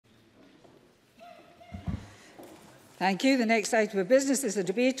Thank you. The next item of business is a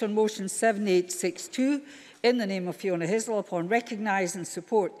debate on motion 7862 in the name of Fiona Hyslop on recognise and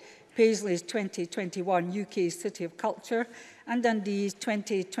support Paisley's 2021 UK City of Culture and Dundee's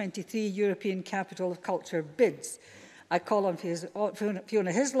 2023 European Capital of Culture bids. I call on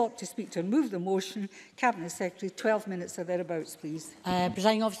Fiona Hyslop to speak to and move the motion. Cabinet Secretary, 12 minutes or thereabouts, please.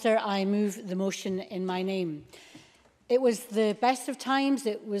 Presiding Officer, I move the motion in my name. It was the best of times,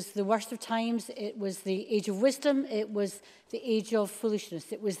 it was the worst of times, it was the age of wisdom, it was the age of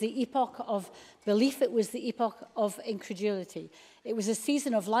foolishness, it was the epoch of belief, it was the epoch of incredulity. It was a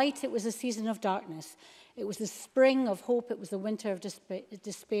season of light, it was a season of darkness. It was the spring of hope, it was the winter of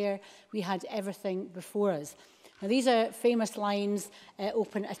despair. We had everything before us. Now, these are famous lines,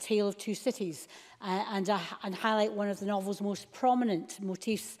 open A Tale of Two Cities, and highlight one of the novel's most prominent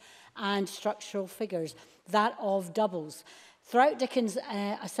motifs and structural figures, that of doubles. Throughout, Dickens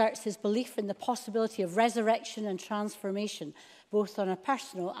asserts his belief in the possibility of resurrection and transformation, both on a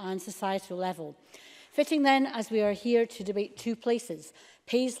personal and societal level. Fitting then, as we are here to debate two places,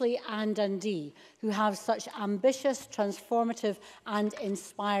 Paisley and Dundee, who have such ambitious, transformative and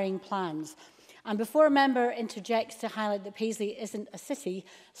inspiring plans. And before a member interjects to highlight that Paisley isn't a city,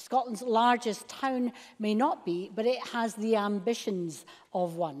 Scotland's largest town may not be, but it has the ambitions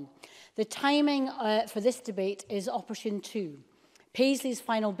of one. The timing for this debate is opportune too. Paisley's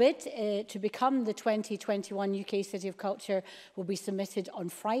final bid to become the 2021 UK City of Culture will be submitted on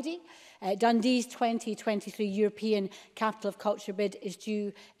Friday. Dundee's 2023 European Capital of Culture bid is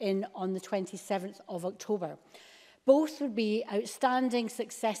due in on the 27th of October. Both would be outstanding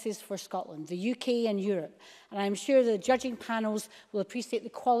successes for Scotland, the UK and Europe, and I'm sure the judging panels will appreciate the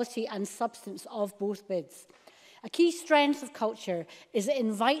quality and substance of both bids. A key strength of culture is it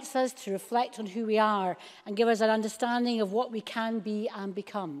invites us to reflect on who we are and give us an understanding of what we can be and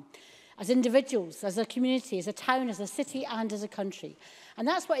become, as individuals, as a community, as a town, as a city and as a country. And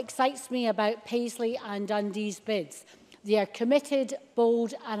that's what excites me about Paisley and Dundee's bids. They are committed,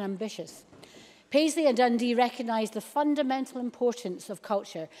 bold and ambitious. Paisley and Dundee recognise the fundamental importance of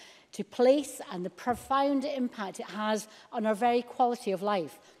culture to place and the profound impact it has on our very quality of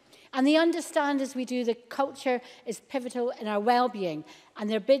life. And they understand, as we do, that culture is pivotal in our well-being, and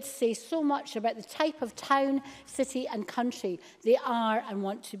their bids say so much about the type of town, city and country they are and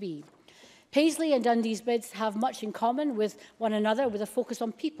want to be. Paisley and Dundee's bids have much in common with one another, with a focus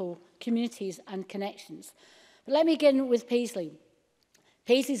on people, communities and connections. But let me begin with Paisley.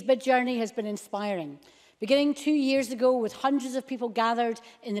 Paisley's bid journey has been inspiring, beginning 2 years ago with hundreds of people gathered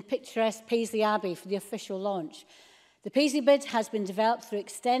in the picturesque Paisley Abbey for the official launch. The Paisley bid has been developed through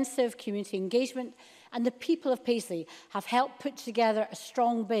extensive community engagement, and the people of Paisley have helped put together a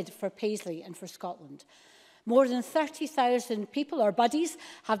strong bid for Paisley and for Scotland. More than 30,000 people, or buddies,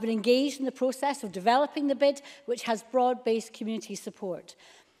 have been engaged in the process of developing the bid, which has broad-based community support.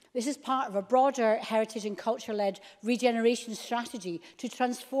 This is part of a broader heritage and culture-led regeneration strategy to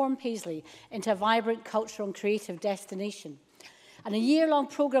transform Paisley into a vibrant cultural and creative destination. And a year-long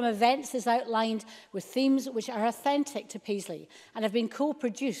programme of events is outlined with themes which are authentic to Paisley and have been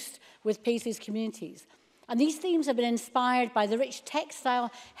co-produced with Paisley's communities. And these themes have been inspired by the rich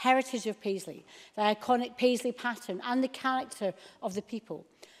textile heritage of Paisley, the iconic Paisley pattern and the character of the people.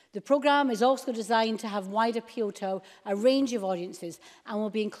 The programme is also designed to have wide appeal to a range of audiences and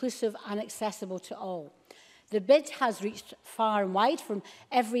will be inclusive and accessible to all. The bid has reached far and wide, from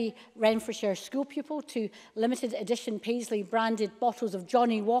every Renfrewshire school pupil to limited edition Paisley branded bottles of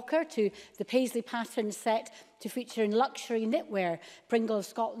Johnny Walker to the Paisley pattern set to feature in luxury knitwear, Pringle of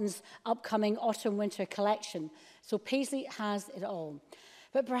Scotland's upcoming autumn-winter collection. So Paisley has it all.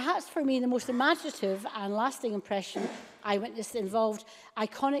 But perhaps for me, the most imaginative and lasting impression I witnessed involved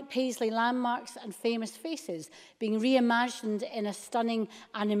iconic Paisley landmarks and famous faces being reimagined in a stunning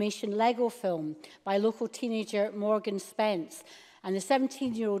animation Lego film by local teenager Morgan Spence, and the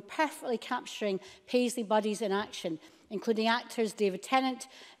 17-year-old perfectly capturing Paisley buddies in action, including actors David Tennant,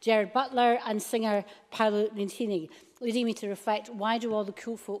 Gerard Butler and singer Paolo Nutini, leading me to reflect, why do all the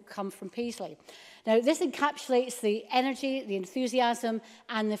cool folk come from Paisley? Now, this encapsulates the energy, the enthusiasm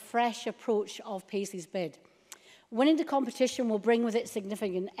and the fresh approach of Paisley's bid. Winning the competition will bring with it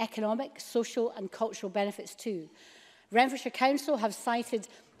significant economic, social and cultural benefits too. Renfrewshire Council have cited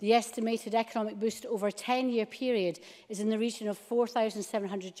the estimated economic boost over a 10-year period is in the region of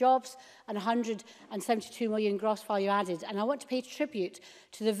 4,700 jobs and 172 million gross value added. And I want to pay tribute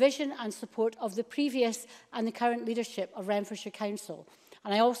to the vision and support of the previous and the current leadership of Renfrewshire Council.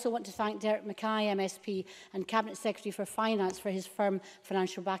 And I also want to thank Derek Mackay, MSP, and Cabinet Secretary for Finance for his firm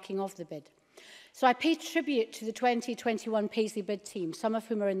financial backing of the bid. So I pay tribute to the 2021 Paisley bid team, some of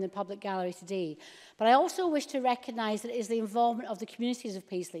whom are in the public gallery today. But I also wish to recognise that it is the involvement of the communities of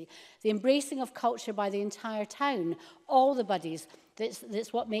Paisley, the embracing of culture by the entire town, all the buddies,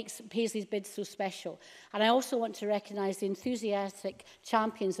 that's what makes Paisley's bid so special. And I also want to recognise the enthusiastic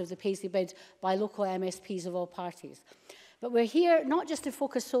champions of the Paisley bid by local MSPs of all parties. But we're here not just to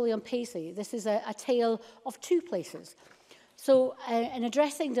focus solely on Paisley. This is a tale of two places. So in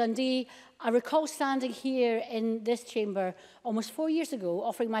addressing Dundee, I recall standing here in this chamber almost 4 years ago,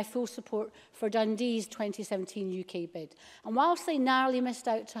 offering my full support for Dundee's 2017 UK bid. And whilst they narrowly missed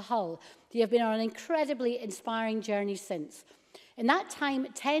out to Hull, they have been on an incredibly inspiring journey since. In that time,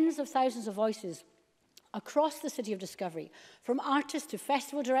 tens of thousands of voices across the City of Discovery, from artists to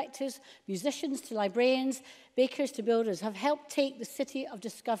festival directors, musicians to librarians, bakers to builders, have helped take the City of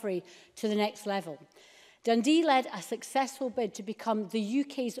Discovery to the next level. Dundee led a successful bid to become the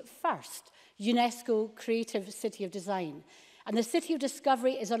UK's first UNESCO Creative City of Design. And the City of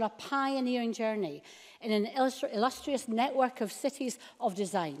Discovery is on a pioneering journey in an illustrious network of cities of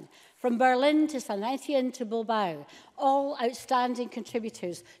design, from Berlin to San Etienne to Bilbao, all outstanding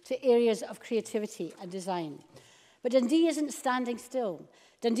contributors to areas of creativity and design. But Dundee isn't standing still.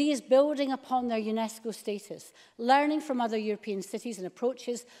 Dundee is building upon their UNESCO status, learning from other European cities and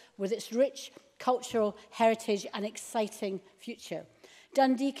approaches with its rich cultural heritage and exciting future.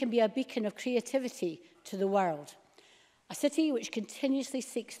 Dundee can be a beacon of creativity to the world. A city which continuously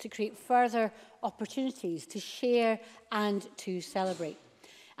seeks to create further opportunities to share and to celebrate.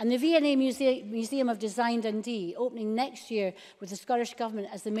 And the V&A Museum of Design Dundee, opening next year with the Scottish Government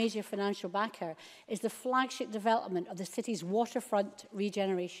as the major financial backer, is the flagship development of the city's waterfront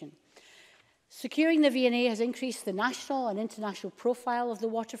regeneration. Securing the V&A has increased the national and international profile of the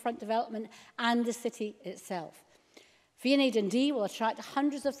waterfront development and the city itself. V&A Dundee will attract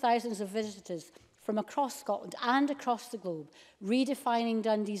hundreds of thousands of visitors from across Scotland and across the globe, redefining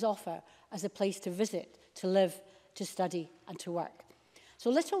Dundee's offer as a place to visit, to live, to study and to work. So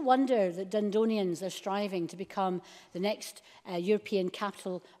little wonder that Dundonians are striving to become the next European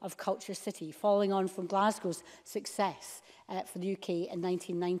capital of culture city, following on from Glasgow's success for the UK in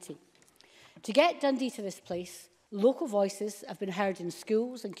 1990. To get Dundee to this place, local voices have been heard in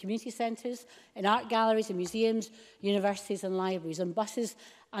schools and community centres, in art galleries and museums, universities and libraries, on buses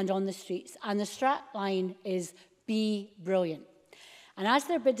and on the streets. And the strap line is "Be brilliant." And as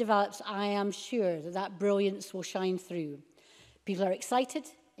their bid develops, I am sure that that brilliance will shine through. People are excited,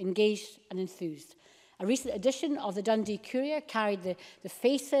 engaged and enthused. A recent edition of the Dundee Courier carried the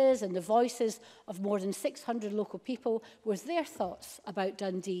faces and the voices of more than 600 local people with their thoughts about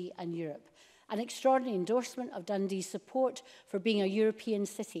Dundee and Europe. An extraordinary endorsement of Dundee's support for being a European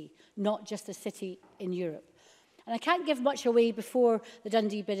city, not just a city in Europe. And I can't give much away before the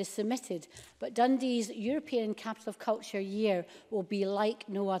Dundee bid is submitted, but Dundee's European Capital of Culture year will be like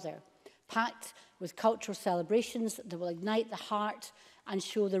no other, packed with cultural celebrations that will ignite the heart and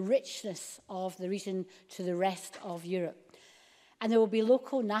show the richness of the region to the rest of Europe. And there will be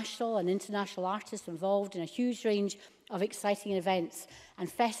local, national and international artists involved in a huge range of exciting events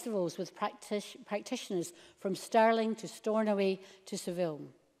and festivals with practitioners from Stirling to Stornoway to Seville.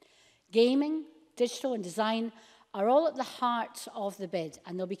 Gaming, digital and design are all at the heart of the bid,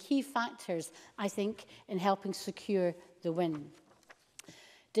 and they'll be key factors, I think, in helping secure the win.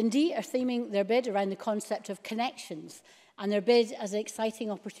 Dundee are theming their bid around the concept of connections, and their bid as an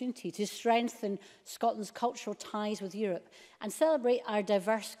exciting opportunity to strengthen Scotland's cultural ties with Europe and celebrate our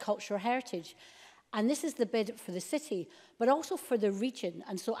diverse cultural heritage. And this is the bid for the city, but also for the region.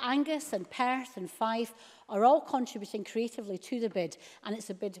 And so Angus and Perth and Fife are all contributing creatively to the bid, and it's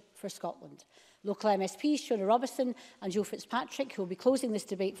a bid for Scotland. Local MSPs, Fiona Robertson and Joe Fitzpatrick, who will be closing this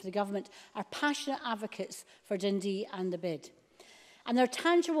debate for the government, are passionate advocates for Dundee and the bid. And there are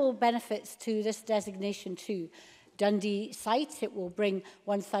tangible benefits to this designation too. Dundee site, it will bring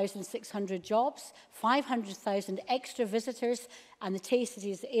 1,600 jobs, 500,000 extra visitors, and the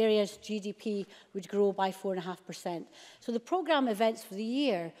Tay-Cities area's GDP would grow by 4.5%. So the programme events for the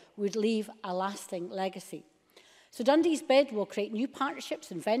year would leave a lasting legacy. So Dundee's bid will create new partnerships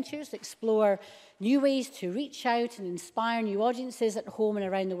and ventures, explore new ways to reach out and inspire new audiences at home and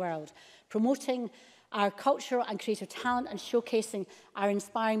around the world, promoting our cultural and creative talent and showcasing our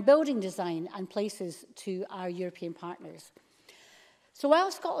inspiring building design and places to our European partners. So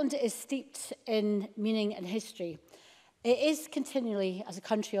while Scotland is steeped in meaning and history, it is continually, as a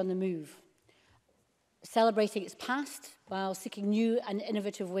country, on the move, celebrating its past while seeking new and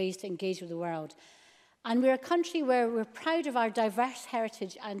innovative ways to engage with the world. And we're a country where we're proud of our diverse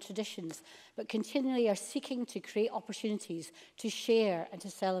heritage and traditions, but continually are seeking to create opportunities to share and to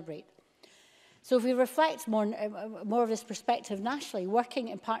celebrate. So if we reflect more of this perspective nationally, working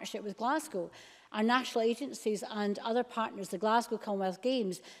in partnership with Glasgow, our national agencies and other partners, the Glasgow Commonwealth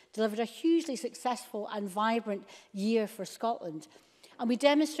Games, delivered a hugely successful and vibrant year for Scotland. And we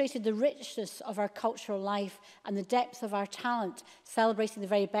demonstrated the richness of our cultural life and the depth of our talent, celebrating the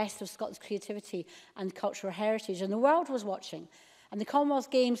very best of Scotland's creativity and cultural heritage. And the world was watching. And the Commonwealth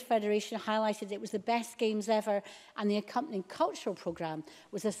Games Federation highlighted it was the best games ever, and the accompanying cultural programme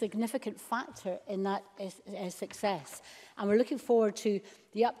was a significant factor in that success. And we're looking forward to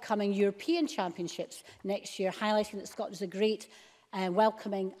the upcoming European Championships next year, highlighting that Scotland is a great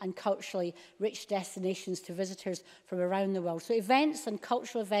welcoming and culturally rich destinations to visitors from around the world. So events and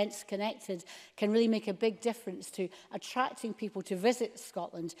cultural events connected can really make a big difference to attracting people to visit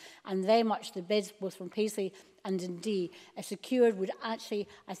Scotland, and very much the bids both from Paisley and Dundee, if secured, would actually,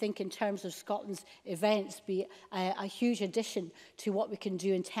 I think, in terms of Scotland's events, be a huge addition to what we can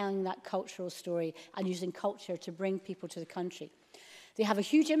do in telling that cultural story and using culture to bring people to the country. They have a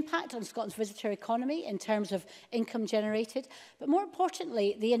huge impact on Scotland's visitor economy in terms of income generated, but more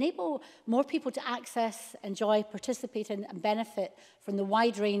importantly, they enable more people to access, enjoy, participate in and benefit from the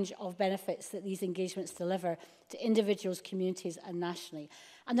wide range of benefits that these engagements deliver to individuals, communities and nationally.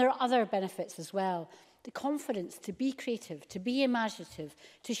 And there are other benefits as well. The confidence to be creative, to be imaginative,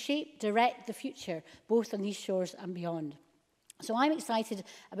 to shape, direct the future, both on these shores and beyond. So I'm excited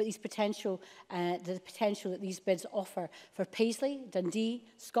about the potential that these bids offer for Paisley, Dundee,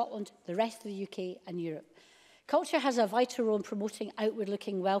 Scotland, the rest of the UK and Europe. Culture has a vital role in promoting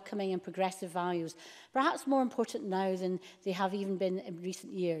outward-looking, welcoming and progressive values, perhaps more important now than they have even been in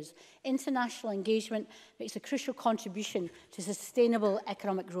recent years. International engagement makes a crucial contribution to sustainable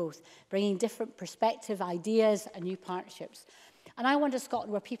economic growth, bringing different perspective, ideas and new partnerships. And I want a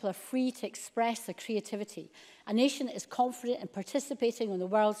Scotland where people are free to express their creativity, a nation that is confident in participating on the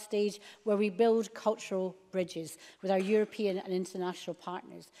world stage, where we build cultural bridges with our European and international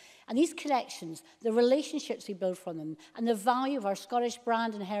partners. And these connections, the relationships we build from them, and the value of our Scottish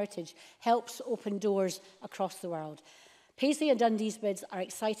brand and heritage helps open doors across the world. Paisley and Dundee's bids are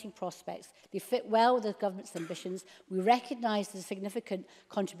exciting prospects. They fit well with the government's ambitions. We recognise the significant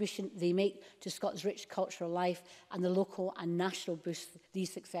contribution they make to Scotland's rich cultural life and the local and national boost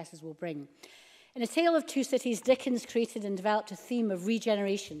these successes will bring. In A Tale of Two Cities, Dickens created and developed a theme of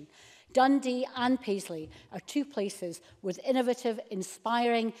regeneration. Dundee and Paisley are two places with innovative,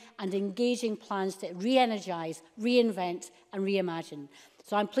 inspiring and engaging plans to re-energise, reinvent and reimagine.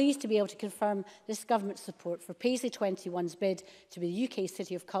 So I'm pleased to be able to confirm this government's support for Paisley 21's bid to be the UK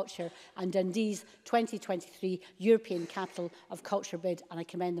City of Culture and Dundee's 2023 European Capital of Culture bid, and I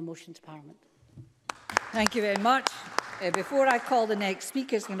commend the motion to Parliament. Thank you very much. Before I call the next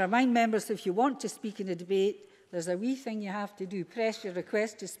speakers, I'm going to remind members, if you want to speak in a debate, there's a wee thing you have to do. Press your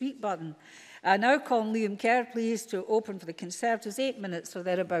request to speak button. I now call Liam Kerr, please, to open for the Conservatives. 8 minutes or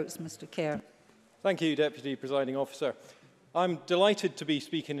thereabouts, Mr Kerr. Thank you, Deputy Presiding Officer. I'm delighted to be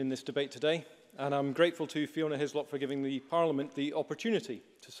speaking in this debate today, and I'm grateful to Fiona Hyslop for giving the Parliament the opportunity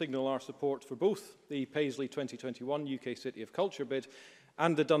to signal our support for both the Paisley 2021 UK City of Culture bid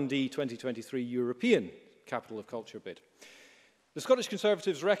and the Dundee 2023 European Capital of Culture bid. The Scottish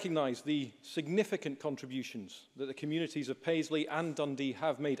Conservatives recognise the significant contributions that the communities of Paisley and Dundee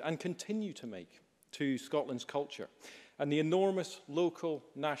have made and continue to make to Scotland's culture, and the enormous local,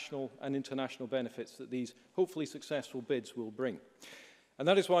 national and international benefits that these hopefully successful bids will bring. And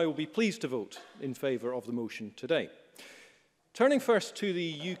that is why I will be pleased to vote in favour of the motion today. Turning first to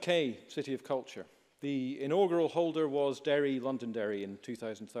the UK City of Culture, the inaugural holder was Derry Londonderry in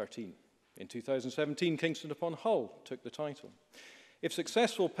 2013. In 2017, Kingston upon Hull took the title. If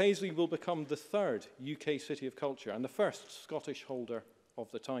successful, Paisley will become the third UK City of Culture and the first Scottish holder of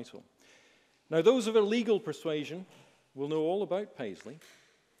the title. Now, those of a legal persuasion will know all about Paisley.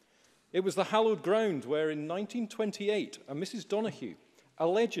 It was the hallowed ground where in 1928 a Mrs. Donoghue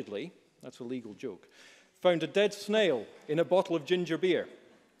allegedly, that's a legal joke, found a dead snail in a bottle of ginger beer,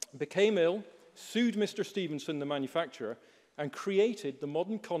 became ill, sued Mr. Stevenson, the manufacturer, and created the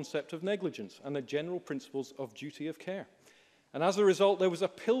modern concept of negligence and the general principles of duty of care. And as a result, there was a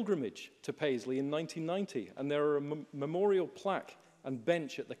pilgrimage to Paisley in 1990, and there are a memorial plaque and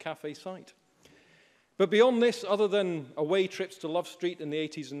bench at the cafe site. But beyond this, other than away trips to Love Street in the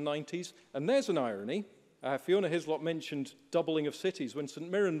 80s and 90s, and there's an irony, Fiona Hyslop mentioned doubling of cities. When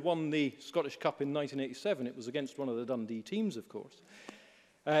St Mirren won the Scottish Cup in 1987, it was against one of the Dundee teams, of course.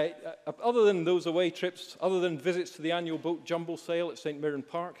 Other than those away trips, other than visits to the annual boat jumble sale at St Mirren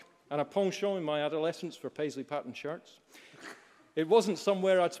Park, and a penchant in my adolescence for Paisley pattern shirts, it wasn't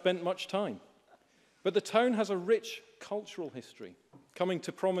somewhere I'd spent much time. But the town has a rich cultural history, coming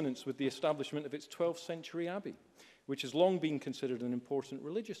to prominence with the establishment of its 12th century abbey, which has long been considered an important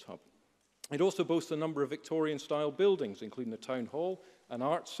religious hub. It also boasts a number of Victorian-style buildings, including a town hall, an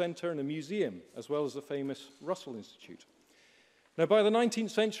arts centre and a museum, as well as the famous Russell Institute. Now, by the 19th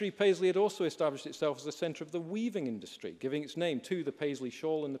century, Paisley had also established itself as the centre of the weaving industry, giving its name to the Paisley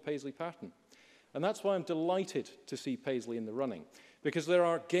shawl and the Paisley pattern. And that's why I'm delighted to see Paisley in the running, because there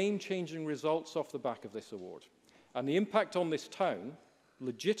are game-changing results off the back of this award. And the impact on this town,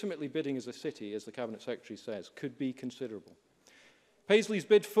 legitimately bidding as a city, as the Cabinet Secretary says, could be considerable. Paisley's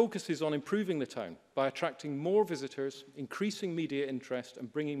bid focuses on improving the town by attracting more visitors, increasing media interest,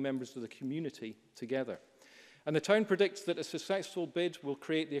 and bringing members of the community together. And the town predicts that a successful bid will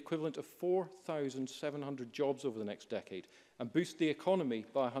create the equivalent of 4,700 jobs over the next decade and boost the economy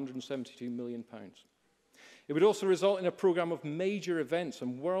by £172 million. It would also result in a programme of major events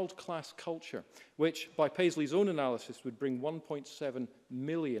and world-class culture, which, by Paisley's own analysis, would bring 1.7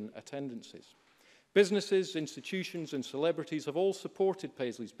 million attendances. Businesses, institutions and celebrities have all supported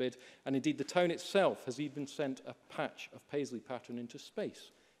Paisley's bid, and indeed the town itself has even sent a patch of Paisley pattern into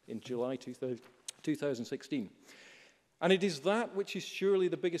space in July 2016. And it is that which is surely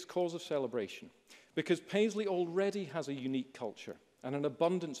the biggest cause of celebration, because Paisley already has a unique culture and an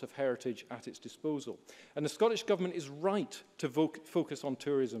abundance of heritage at its disposal. And the Scottish Government is right to focus on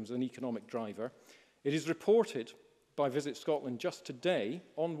tourism as an economic driver. It is reported by Visit Scotland just today,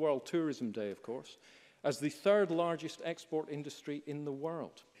 on World Tourism Day, of course, as the third largest export industry in the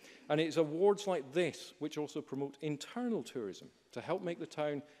world. And it is awards like this which also promote internal tourism to help make the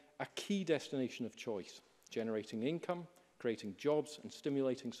town a key destination of choice, generating income, creating jobs and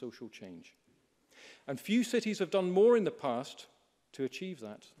stimulating social change. And few cities have done more in the past to achieve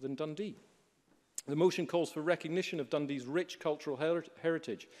that than Dundee. The motion calls for recognition of Dundee's rich cultural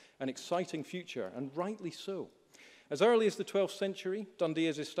heritage and exciting future, and rightly so. As early as the 12th century, Dundee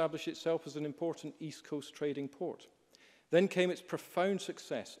has established itself as an important East Coast trading port. Then came its profound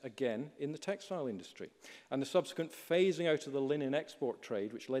success again in the textile industry, and the subsequent phasing out of the linen export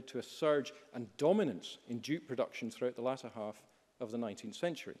trade, which led to a surge and dominance in jute production throughout the latter half of the 19th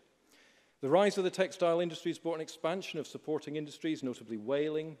century. The rise of the textile industry has brought an expansion of supporting industries, notably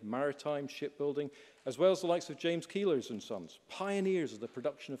whaling, maritime, shipbuilding, as well as the likes of James Keeler's and Sons, pioneers of the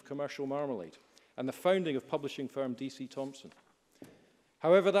production of commercial marmalade, and the founding of publishing firm D.C. Thompson.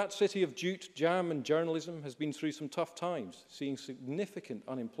 However, that city of jute, jam and journalism has been through some tough times, seeing significant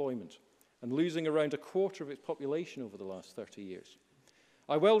unemployment and losing around a quarter of its population over the last 30 years.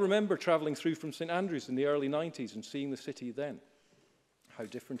 I well remember travelling through from St Andrews in the early 90s and seeing the city then. How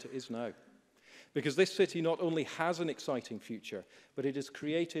different it is now. Because this city not only has an exciting future, but it has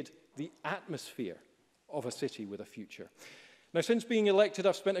created the atmosphere of a city with a future. Now, since being elected,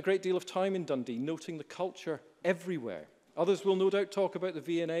 I've spent a great deal of time in Dundee, noting the culture everywhere. Others will no doubt talk about the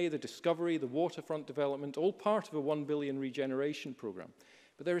V&A, the Discovery, the waterfront development, all part of a £1 billion regeneration programme.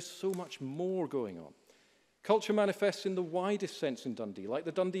 But there is so much more going on. Culture manifests in the widest sense in Dundee, like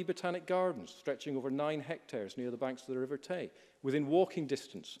the Dundee Botanic Gardens, stretching over 9 hectares near the banks of the River Tay, within walking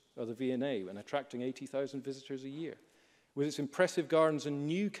distance of the V&A and attracting 80,000 visitors a year. With its impressive gardens and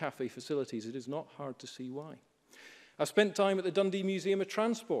new cafe facilities, it is not hard to see why. I spent time at the Dundee Museum of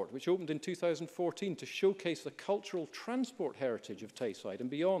Transport, which opened in 2014 to showcase the cultural transport heritage of Tayside and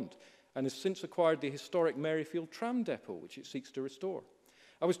beyond, and has since acquired the historic Merrifield tram depot, which it seeks to restore.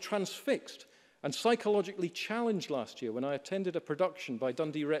 I was transfixed and psychologically challenged last year when I attended a production by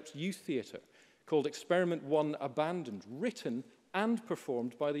Dundee Rep's youth theatre called Experiment 1 Abandoned, written and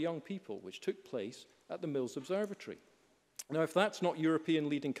performed by the young people, which took place at the Mills Observatory. Now, if that's not European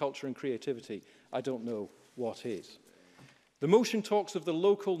leading culture and creativity, I don't know what is. The motion talks of the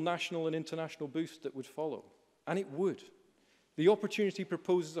local, national and international boost that would follow, and it would. The opportunity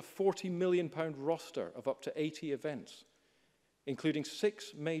proposes a £40 million roster of up to 80 events, including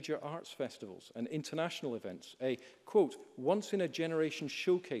 6 major arts festivals and international events, a, quote, once-in-a-generation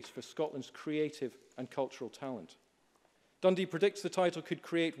showcase for Scotland's creative and cultural talent. Dundee predicts the title could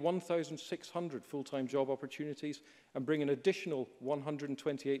create 1,600 full-time job opportunities and bring an additional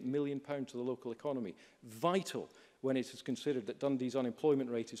 £128 million to the local economy, vital when it is considered that Dundee's unemployment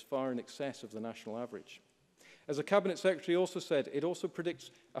rate is far in excess of the national average. As the Cabinet Secretary also said, it also predicts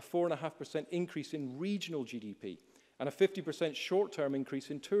a 4.5% increase in regional GDP and a 50% short-term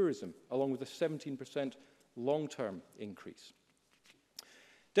increase in tourism, along with a 17% long-term increase.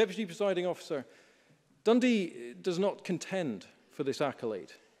 Deputy Presiding Officer, Dundee does not contend for this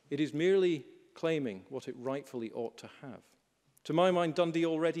accolade. It is merely claiming what it rightfully ought to have. To my mind, Dundee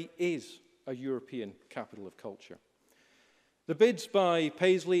already is a European capital of culture. The bids by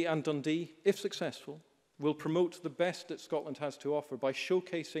Paisley and Dundee, if successful, will promote the best that Scotland has to offer by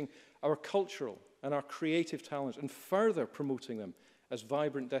showcasing our cultural and our creative talent and further promoting them as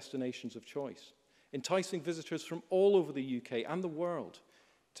vibrant destinations of choice, enticing visitors from all over the UK and the world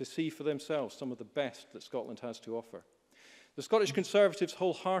to see for themselves some of the best that Scotland has to offer. The Scottish Conservatives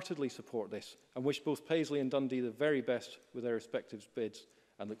wholeheartedly support this and wish both Paisley and Dundee the very best with their respective bids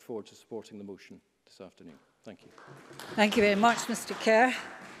and look forward to supporting the motion this afternoon. Thank you. Thank you very much, Mr Kerr.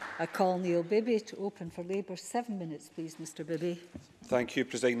 I call Neil Bibby to open for Labour. 7 minutes, please, Mr Bibby. Thank you,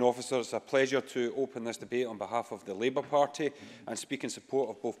 Presiding Officer. It's a pleasure to open this debate on behalf of the Labour Party and speak in support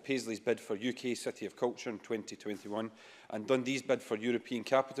of both Paisley's bid for UK City of Culture in 2021 and Dundee's bid for European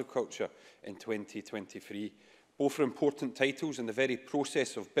Capital Culture in 2023. Both are important titles, and the very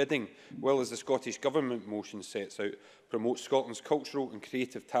process of bidding, well as the Scottish Government motion sets out, promotes Scotland's cultural and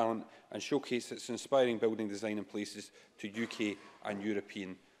creative talent and showcases its inspiring building design and places to UK and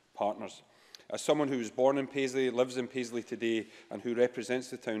European partners. As someone who was born in Paisley, lives in Paisley today and who represents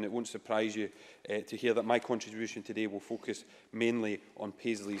the town, it won't surprise you to hear that my contribution today will focus mainly on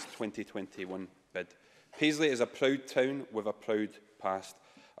Paisley's 2021 bid. Paisley is a proud town with a proud past.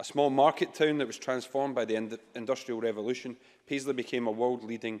 A small market town that was transformed by the Industrial Revolution, Paisley became a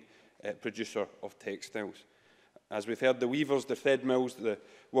world-leading producer of textiles. As we've heard, the weavers, the thread mills, the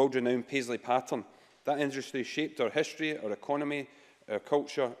world-renowned Paisley pattern, that industry shaped our history, our economy, our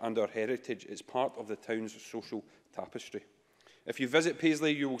culture and our heritage. It's part of the town's social tapestry. If you visit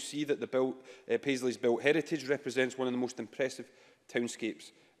Paisley, you will see that Paisley's built heritage represents one of the most impressive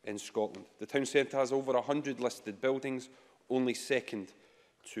townscapes in Scotland. The town centre has over 100 listed buildings, only second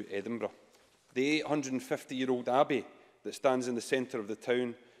to Edinburgh. The 850-year-old abbey that stands in the centre of the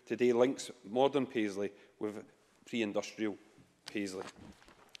town today links modern Paisley with pre-industrial Paisley.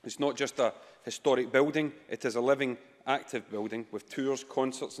 It's not just a historic building, it is a living, active building with tours,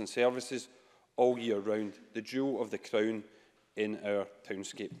 concerts and services all year round, the jewel of the crown in our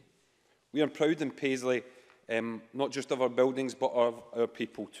townscape. We are proud in Paisley, not just of our buildings, but of our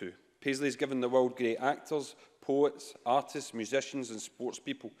people too. Paisley has given the world great actors, poets, artists, musicians and sports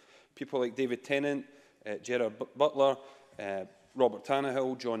people. People like David Tennant, Gerard Butler, Robert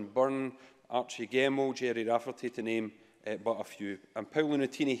Tannahill, John Byrne, Archie Gemmill, Jerry Rafferty, to name but a few. And Paolo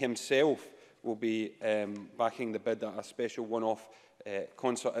Nutini himself will be backing the bid at a special one-off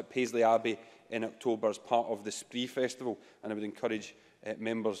concert at Paisley Abbey in October as part of the Spree Festival, and I would encourage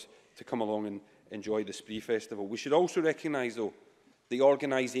members to come along and enjoy the Spree Festival. We should also recognise, though, the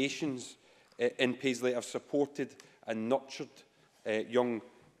organisations in Paisley have supported and nurtured young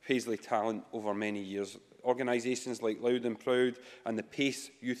Paisley talent over many years. Organisations like Loud and Proud and the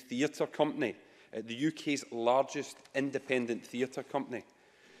Pace Youth Theatre Company, the UK's largest independent theatre company.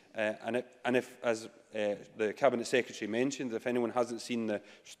 And if, as the Cabinet Secretary mentioned, if anyone hasn't seen the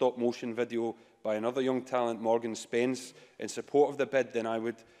stop-motion video by another young talent, Morgan Spence, in support of the bid, then I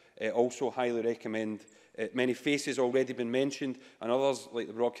would also highly recommend. Many faces already been mentioned, and others, like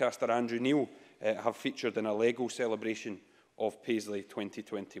the broadcaster Andrew Neil, have featured in a Lego celebration of Paisley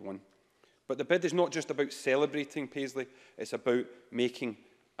 2021. But the bid is not just about celebrating Paisley, it's about making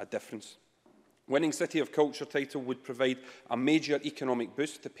a difference. Winning City of Culture title would provide a major economic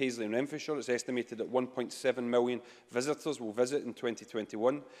boost to Paisley and Renfrewshire. It's estimated that 1.7 million visitors will visit in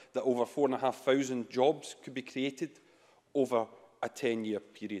 2021, that over 4,500 jobs could be created over a 10-year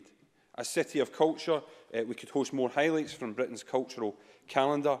period. As City of Culture, we could host more highlights from Britain's cultural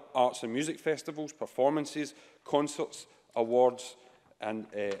calendar, arts and music festivals, performances, concerts, awards and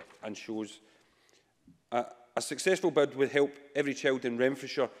shows. A successful bid would help every child in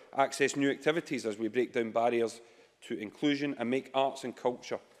Renfrewshire access new activities as we break down barriers to inclusion and make arts and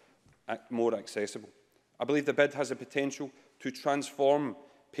culture more accessible. I believe the bid has the potential to transform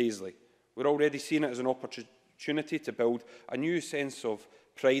Paisley. We're already seeing it as an opportunity to build a new sense of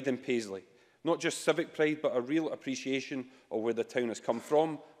pride in Paisley. Not just civic pride, but a real appreciation of where the town has come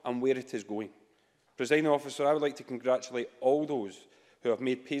from and where it is going. Presiding Officer, I would like to congratulate all those who have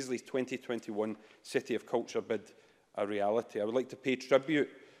made Paisley's 2021 City of Culture bid a reality. I would like to pay tribute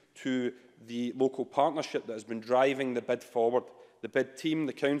to the local partnership that has been driving the bid forward, the bid team,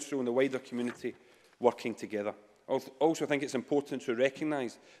 the council and the wider community working together. I also think it's important to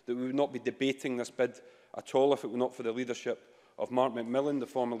recognise that we would not be debating this bid at all if it were not for the leadership of Mark McMillan, the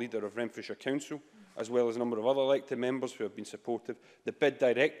former leader of Renfrewshire Council, as well as a number of other elected members who have been supportive, the bid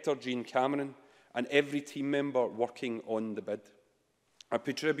director, Jean Cameron, and every team member working on the bid. I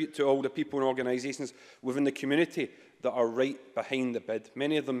pay tribute to all the people and organisations within the community that are right behind the bid.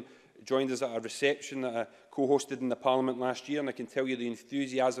 Many of them joined us at a reception that I co-hosted in the Parliament last year, and I can tell you the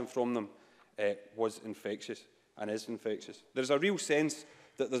enthusiasm from them was infectious and is infectious. There's a real sense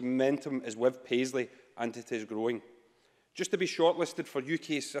that the momentum is with Paisley and it is growing. Just to be shortlisted for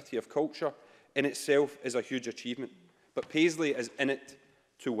UK City of Culture in itself is a huge achievement, but Paisley is in it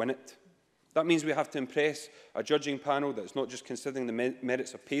to win it. That means we have to impress a judging panel that is not just considering the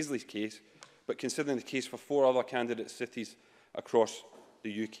merits of Paisley's case, but considering the case for 4 other candidate cities across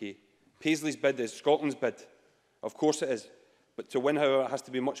the UK. Paisley's bid is Scotland's bid. Of course it is. But to win, however, it has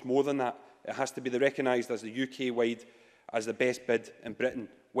to be much more than that. It has to be recognised as the UK-wide as the best bid in Britain,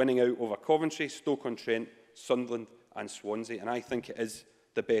 winning out over Coventry, Stoke-on-Trent, Sunderland and Swansea. And I think it is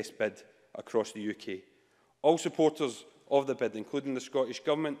the best bid across the UK. All supporters of the bid, including the Scottish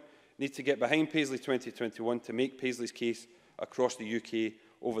Government, need to get behind Paisley 2021 to make Paisley's case across the UK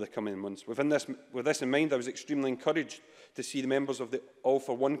over the coming months. With this in mind, I was extremely encouraged to see the members of the All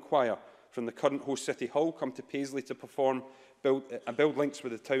for One choir from the current host City Hall come to Paisley to perform, build links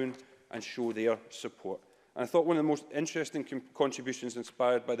with the town and show their support. And I thought one of the most interesting contributions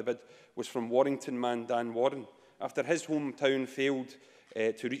inspired by the bid was from Warrington man Dan Warren. After his hometown failed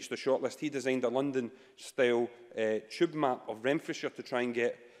to reach the shortlist, he designed a London-style tube map of Renfrewshire to try and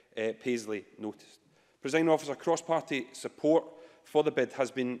get Paisley noticed. Presiding Officer, cross-party support for the bid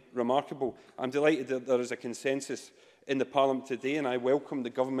has been remarkable. I'm delighted that there is a consensus in the Parliament today, and I welcome the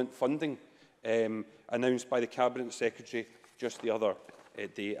government funding announced by the Cabinet Secretary just the other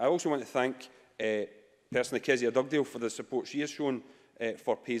day. I also want to thank personally Kezia Dugdale for the support she has shown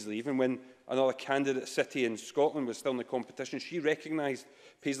for Paisley. Even when another candidate city in Scotland was still in the competition, she recognised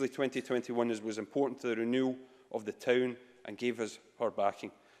Paisley 2021 as was important to the renewal of the town and gave us her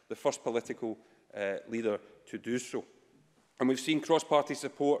backing, the first political leader to do so. And we've seen cross-party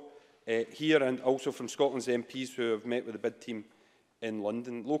support here and also from Scotland's MPs who have met with the bid team in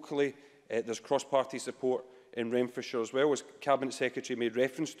London. Locally, there's cross-party support in Renfrewshire as well, as Cabinet Secretary made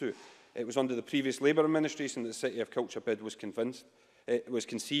reference to. It was under the previous Labour administration that the City of Culture bid was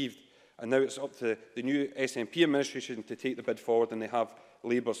conceived, and now it's up to the new SNP administration to take the bid forward, and they have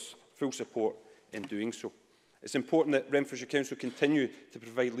Labour's full support in doing so. It's important that Renfrewshire Council continue to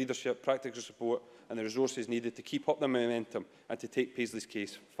provide leadership, practical support and the resources needed to keep up the momentum and to take Paisley's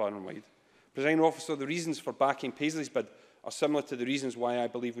case far and wide. Presiding Officer, the reasons for backing Paisley's bid are similar to the reasons why I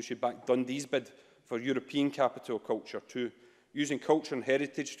believe we should back Dundee's bid for European Capital Culture too, using culture and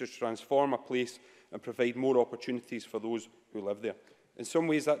heritage to transform a place and provide more opportunities for those who live there. In some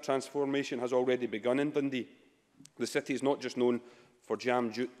ways, that transformation has already begun in Dundee. The city is not just known for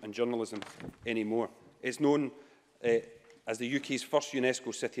jam, jute and journalism anymore. It's known as the UK's first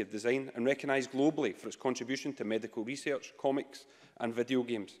UNESCO City of Design and recognised globally for its contribution to medical research, comics and video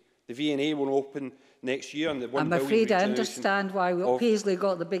games. The V&A will open next year. And the I'm afraid I understand why Paisley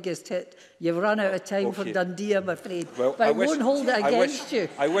got the biggest hit. You've run out of time for Dundee, I'm afraid. Well, but I won't hold it against you.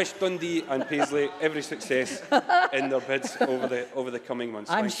 I wish Dundee and Paisley every success in their bids over the coming months.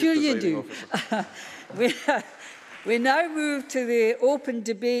 I'm sure you do. We now move to the open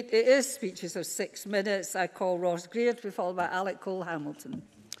debate. It is speeches of 6 minutes. I call Ross Greer to be followed by Alec Cole-Hamilton.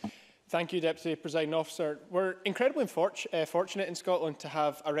 Thank you, Deputy Presiding Officer. We're incredibly fortunate in Scotland to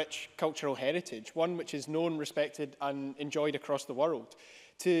have a rich cultural heritage, one which is known, respected and enjoyed across the world.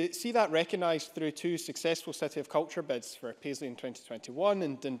 To see that recognised through 2 successful City of Culture bids for Paisley in 2021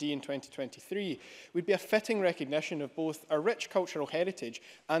 and Dundee in 2023 would be a fitting recognition of both our rich cultural heritage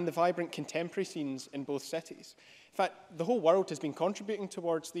and the vibrant contemporary scenes in both cities. In fact, the whole world has been contributing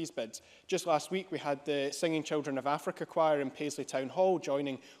towards these bids. Just last week, we had the Singing Children of Africa choir in Paisley Town Hall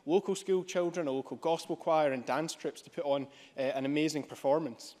joining local school children, a local gospel choir and dance trips to put on an amazing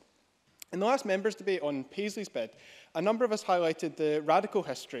performance. In the last members' debate on Paisley's bid, a number of us highlighted the radical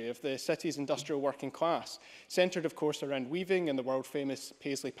history of the city's industrial working class, centred, of course, around weaving and the world-famous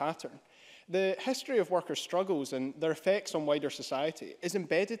Paisley pattern. The history of workers' struggles and their effects on wider society is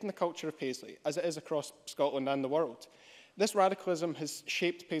embedded in the culture of Paisley, as it is across Scotland and the world. This radicalism has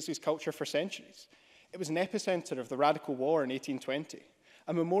shaped Paisley's culture for centuries. It was an epicentre of the Radical War in 1820.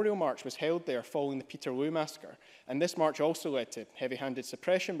 A memorial march was held there following the Peterloo massacre, and this march also led to heavy-handed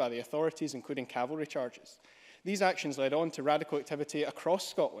suppression by the authorities, including cavalry charges. These actions led on to radical activity across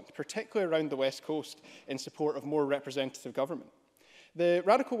Scotland, particularly around the West Coast, in support of more representative government. The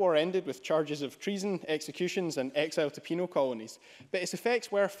Radical War ended with charges of treason, executions and exile to penal colonies, but its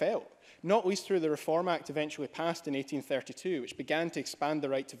effects were felt, not least through the Reform Act eventually passed in 1832, which began to expand the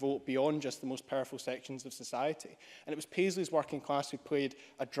right to vote beyond just the most powerful sections of society. And it was Paisley's working class who played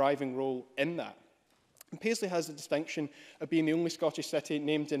a driving role in that. And Paisley has the distinction of being the only Scottish city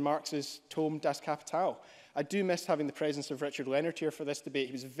named in Marx's tome Das Kapital. I do miss having the presence of Richard Leonard here for this debate.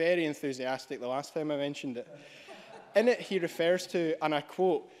 He was very enthusiastic the last time I mentioned it. In it, he refers to, and I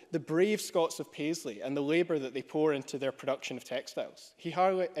quote, the brave Scots of Paisley and the labour that they pour into their production of textiles. He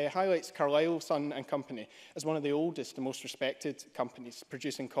highlights Carlisle, Son and Company as one of the oldest and most respected companies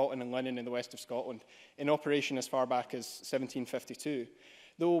producing cotton and linen in the west of Scotland, in operation as far back as 1752.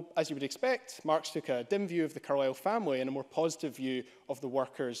 Though, as you would expect, Marx took a dim view of the Carlisle family and a more positive view of the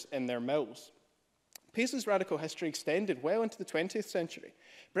workers in their mills. Paisley's radical history extended well into the 20th century.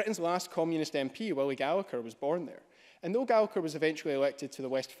 Britain's last communist MP, Willie Gallagher, was born there. And though Gallagher was eventually elected to the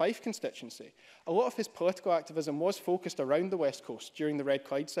West Fife constituency, a lot of his political activism was focused around the West Coast during the Red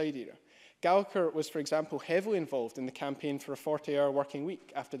Clydeside era. Gallagher was, for example, heavily involved in the campaign for a 40-hour working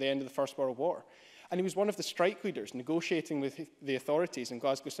week after the end of the First World War. And he was one of the strike leaders negotiating with the authorities in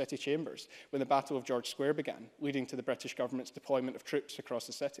Glasgow City Chambers when the Battle of George Square began, leading to the British government's deployment of troops across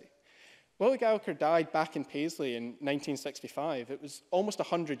the city. Willie Gallagher died back in Paisley in 1965. It was almost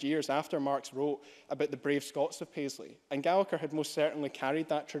 100 years after Marx wrote about the brave Scots of Paisley, and Gallagher had most certainly carried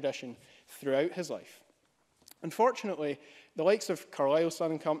that tradition throughout his life. Unfortunately, the likes of Carlisle,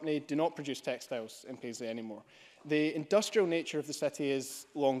 Son and Company do not produce textiles in Paisley anymore. The industrial nature of the city is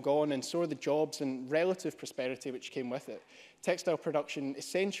long gone, and so are the jobs and relative prosperity which came with it. Textile production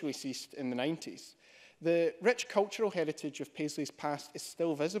essentially ceased in the 90s. The rich cultural heritage of Paisley's past is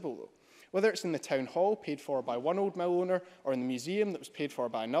still visible, though. Whether it's in the town hall, paid for by one old mill owner, or in the museum that was paid for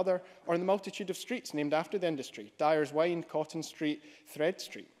by another, or in the multitude of streets named after the industry, Dyer's Wynd, Cotton Street, Thread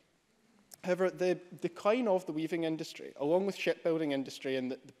Street. However, the decline of the weaving industry, along with shipbuilding industry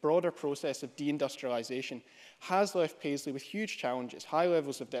and the broader process of deindustrialisation, has left Paisley with huge challenges, high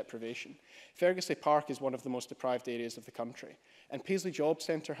levels of deprivation. Ferguson Park is one of the most deprived areas of the country, and Paisley Jobs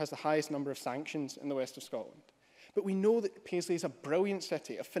Centre has the highest number of sanctions in the west of Scotland. But we know that Paisley is a brilliant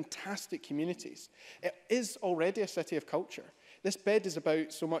city of fantastic communities. It is already a city of culture. This bid is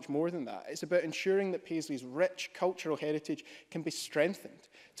about so much more than that. It's about ensuring that Paisley's rich cultural heritage can be strengthened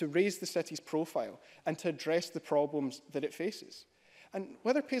to raise the city's profile and to address the problems that it faces. And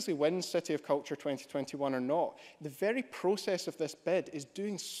whether Paisley wins City of Culture 2021 or not, the very process of this bid is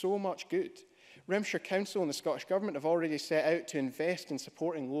doing so much good. Renfrewshire Council and the Scottish Government have already set out to invest in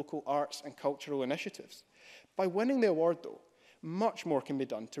supporting local arts and cultural initiatives. By winning the award, though, much more can be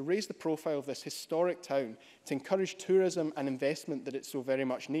done to raise the profile of this historic town, to encourage tourism and investment that it so very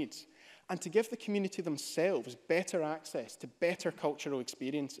much needs, and to give the community themselves better access to better cultural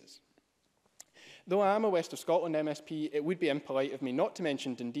experiences. Though I am a West of Scotland MSP, it would be impolite of me not to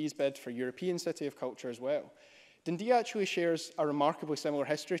mention Dundee's bid for European City of Culture as well. Dundee actually shares a remarkably similar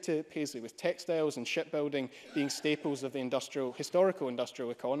history to Paisley, with textiles and shipbuilding being staples of the historical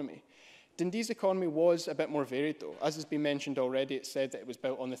industrial economy. Dundee's economy was a bit more varied, though. As has been mentioned already, it's said that it was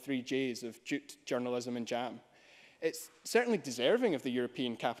built on the 3 J's of jute, journalism and jam. It's certainly deserving of the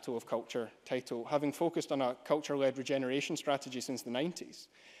European Capital of Culture title, having focused on a culture-led regeneration strategy since the 90s.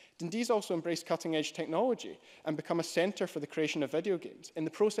 Dundee's also embraced cutting-edge technology and become a centre for the creation of video games, in the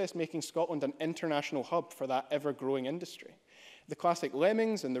process making Scotland an international hub for that ever-growing industry. The classic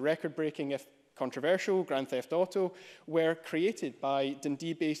Lemmings and the record-breaking, if controversial, Grand Theft Auto were created by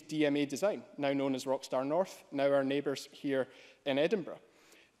Dundee-based DMA Design, now known as Rockstar North, now our neighbours here in Edinburgh.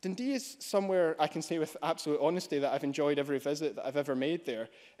 Dundee is somewhere I can say with absolute honesty that I've enjoyed every visit that I've ever made there,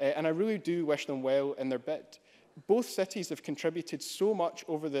 and I really do wish them well in their bid. Both cities have contributed so much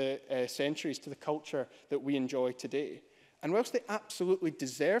over the centuries to the culture that we enjoy today. And whilst they absolutely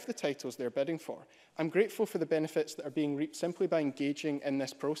deserve the titles they're bidding for, I'm grateful for the benefits that are being reaped simply by engaging in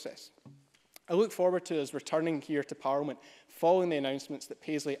this process. I look forward to us returning here to Parliament following the announcements that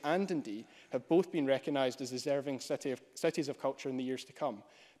Paisley and Dundee have both been recognised as deserving cities of culture in the years to come.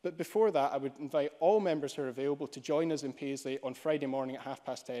 But before that, I would invite all members who are available to join us in Paisley on Friday morning at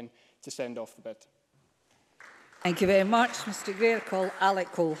 10:30 to send off the bid. Thank you very much, Mr Greer. Call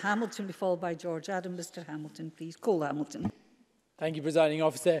Alec Cole-Hamilton, be followed by George Adam. Mr Hamilton, please. Cole-Hamilton. Thank you, Presiding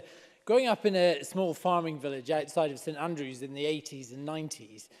Officer. Growing up in a small farming village outside of St Andrews in the 80s and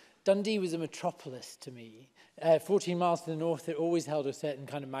 90s, Dundee was a metropolis to me. 14 miles to the north, it always held a certain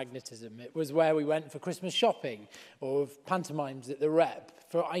kind of magnetism. It was where we went for Christmas shopping, or pantomimes at the Rep,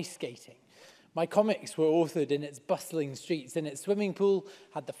 for ice skating. My comics were authored in its bustling streets, and its swimming pool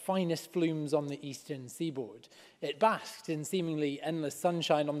had the finest flumes on the eastern seaboard. It basked in seemingly endless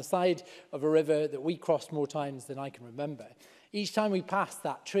sunshine on the side of a river that we crossed more times than I can remember. Each time we passed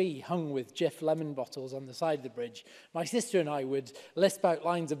that tree hung with Jif lemon bottles on the side of the bridge, my sister and I would lisp out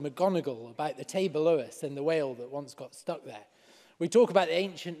lines of McGonagall about the tay below us and the whale that once got stuck there. We talk about the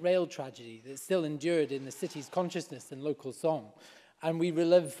ancient rail tragedy that still endured in the city's consciousness and local song. And we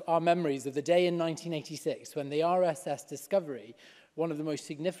relive our memories of the day in 1986 when the RSS Discovery one of the most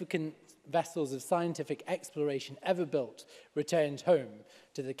significant vessels of scientific exploration ever built, returned home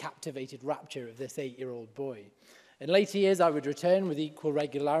to the captivated rapture of this 8-year-old boy. In later years, I would return with equal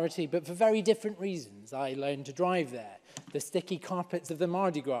regularity, but for very different reasons. I learned to drive there. The sticky carpets of the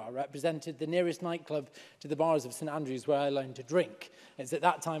Mardi Gras represented the nearest nightclub to the bars of St Andrews, where I learned to drink. It's at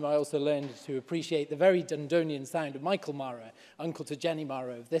that time I also learned to appreciate the very Dundonian sound of Michael Mara, uncle to Jenny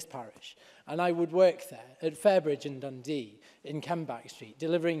Mara of this parish. And I would work there at Fairbridge and Dundee in Kemback Street,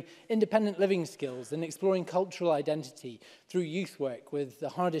 delivering independent living skills and exploring cultural identity through youth work with the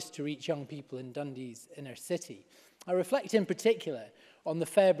hardest to reach young people in Dundee's inner city. I reflect in particular on the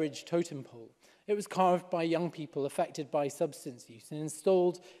Fairbridge totem pole. It was carved by young people affected by substance use and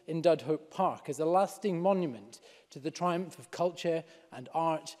installed in Dudhope Park as a lasting monument to the triumph of culture and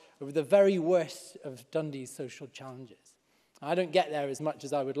art over the very worst of Dundee's social challenges. I don't get there as much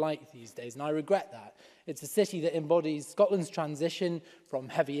as I would like these days, and I regret that. It's a city that embodies Scotland's transition from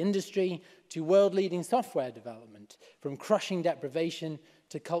heavy industry to world-leading software development, from crushing deprivation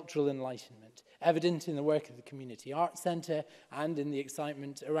to cultural enlightenment, evident in the work of the Community Arts Centre and in the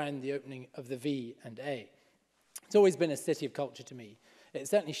excitement around the opening of the V&A. It's always been a city of culture to me. It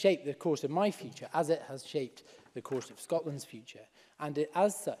certainly shaped the course of my future as it has shaped the course of Scotland's future, and it,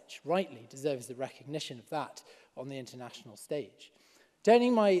 as such, rightly deserves the recognition of that on the international stage.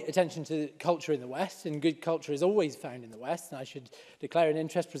 Turning my attention to culture in the West, and good culture is always found in the West, and I should declare an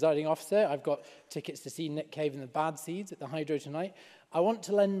interest, presiding officer. I've got tickets to see Nick Cave and the Bad Seeds at the Hydro tonight. I want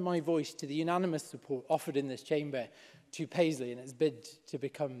to lend my voice to the unanimous support offered in this chamber to Paisley in its bid to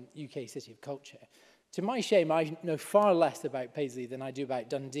become UK City of Culture. To my shame, I know far less about Paisley than I do about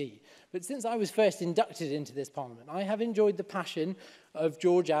Dundee. But since I was first inducted into this parliament, I have enjoyed the passion of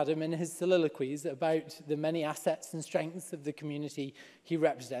George Adam in his soliloquies about the many assets and strengths of the community he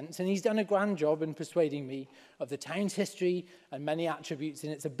represents. And he's done a grand job in persuading me of the town's history and many attributes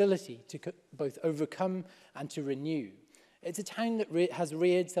in its ability to both overcome and to renew. It's a town that has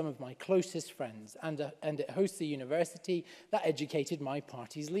reared some of my closest friends, and it hosts a university that educated my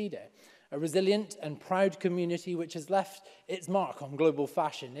party's leader. A resilient and proud community which has left its mark on global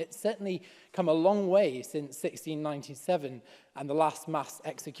fashion. It's certainly come a long way since 1697 and the last mass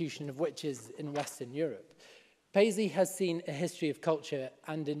execution of witches in Western Europe. Paisley has seen a history of culture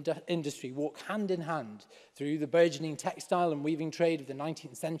and industry walk hand in hand through the burgeoning textile and weaving trade of the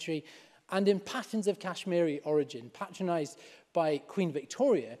 19th century and in patterns of Kashmiri origin, patronised by Queen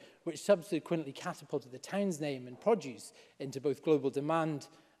Victoria, which subsequently catapulted the town's name and produce into both global demand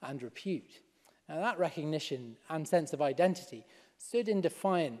and repute. Now, that recognition and sense of identity stood in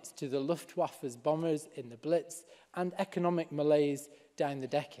defiance to the Luftwaffe's bombers in the Blitz and economic malaise down the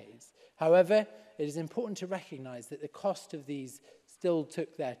decades. However, it is important to recognise that the cost of these still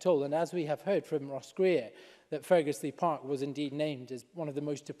took their toll, and as we have heard from Ross Greer, that Fergusley Park was indeed named as one of the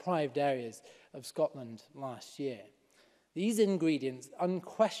most deprived areas of Scotland last year. These ingredients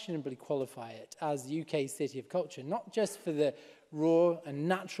unquestionably qualify it as the UK City of Culture, not just for the raw and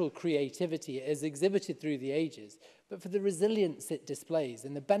natural creativity it has exhibited through the ages, but for the resilience it displays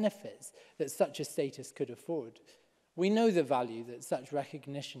and the benefits that such a status could afford. We know the value that such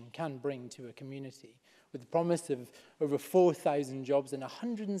recognition can bring to a community, with the promise of over 4,000 jobs and a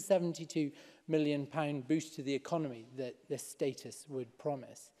 £172 million boost to the economy that this status would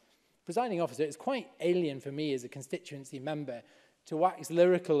promise. Presiding officer, it's quite alien for me as a constituency member to wax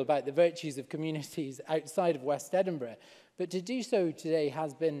lyrical about the virtues of communities outside of West Edinburgh, but to do so today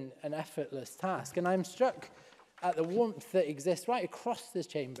has been an effortless task, and I'm struck at the warmth that exists right across this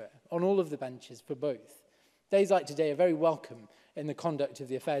chamber on all of the benches for both. Days like today are very welcome in the conduct of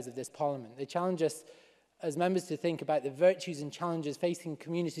the affairs of this parliament. They challenge us as members to think about the virtues and challenges facing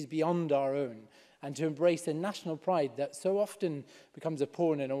communities beyond our own, and to embrace a national pride that so often becomes a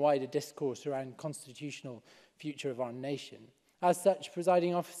pawn in a wider discourse around constitutional future of our nation. As such,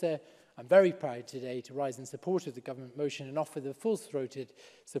 presiding officer, I'm very proud today to rise in support of the government motion and offer the full-throated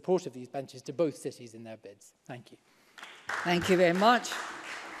support of these benches to both cities in their bids. Thank you. Thank you very much.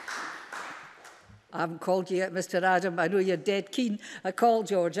 I haven't called you yet, Mr Adam. I know you're dead keen. I call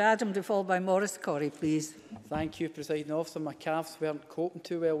George Adam to follow by Maurice Corrie, please. Thank you, presiding officer. My calves weren't coping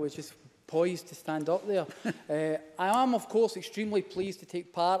too well. We just poised to stand up there. I am, of course, extremely pleased to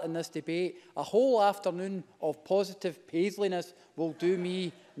take part in this debate. A whole afternoon of positive Paisleyness will do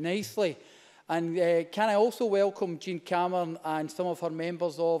me nicely. And can I also welcome Jean Cameron and some of her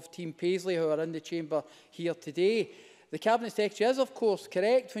members of Team Paisley who are in the chamber here today. The Cabinet Secretary is, of course,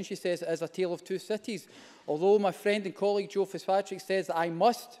 correct when she says it is a tale of two cities. Although my friend and colleague Joe Fitzpatrick says that I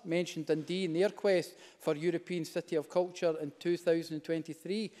must mention Dundee in their quest for European City of Culture in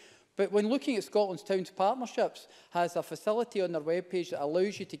 2023. But when looking at Scotland's Towns Partnerships, has a facility on their webpage that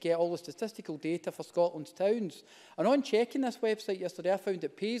allows you to get all the statistical data for Scotland's towns. And on checking this website yesterday, I found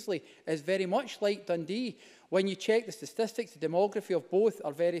that Paisley is very much like Dundee. When you check the statistics, the demography of both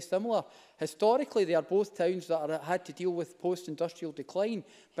are very similar. Historically, they are both towns that had to deal with post-industrial decline.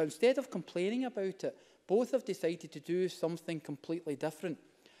 But instead of complaining about it, both have decided to do something completely different.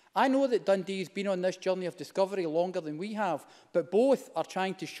 I know that Dundee has been on this journey of discovery longer than we have, but both are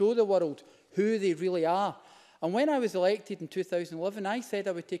trying to show the world who they really are. And when I was elected in 2011, I said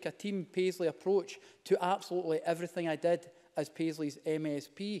I would take a Team Paisley approach to absolutely everything I did as Paisley's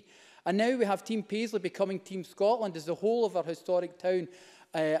MSP. And now we have Team Paisley becoming Team Scotland as the whole of our historic town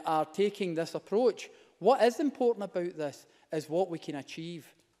are taking this approach. What is important about this is what we can achieve.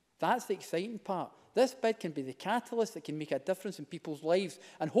 That's the exciting part. This bid can be the catalyst that can make a difference in people's lives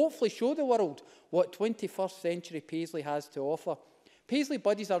and hopefully show the world what 21st century Paisley has to offer. Paisley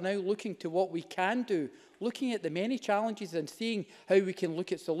buddies are now looking to what we can do, looking at the many challenges and seeing how we can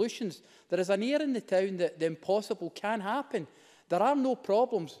look at solutions. There is an air in the town that the impossible can happen. There are no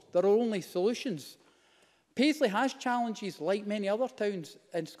problems, there are only solutions. Paisley has challenges like many other towns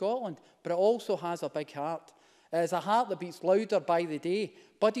in Scotland, but it also has a big heart. It is a heart that beats louder by the day.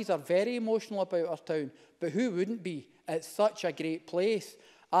 Buddies are very emotional about our town, but who wouldn't be? It's such a great place.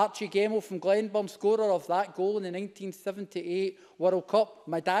 Archie Gemmell from Glenburn, scorer of that goal in the 1978 World Cup.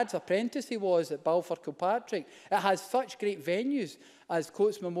 My dad's apprentice he was at Balfour Kilpatrick. It has such great venues as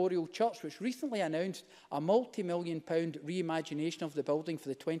Coates Memorial Church, which recently announced a multi-million-pound reimagination of the building for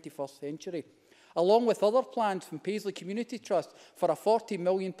the 21st century. Along with other plans from Paisley Community Trust for a £40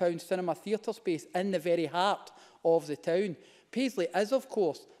 million cinema theatre space in the very heart of the town. Paisley is, of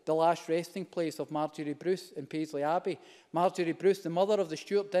course, the last resting place of Marjorie Bruce in Paisley Abbey. Marjorie Bruce, the mother of the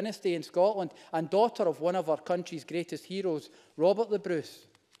Stuart dynasty in Scotland and daughter of one of our country's greatest heroes, Robert the Bruce.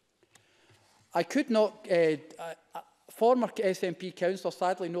 I could not... Former SNP councillor,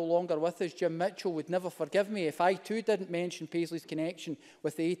 sadly no longer with us, Jim Mitchell, would never forgive me if I too didn't mention Paisley's connection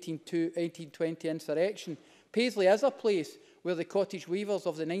with the 1820 insurrection. Paisley is a place where the cottage weavers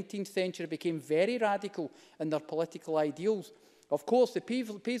of the 19th century became very radical in their political ideals. Of course, the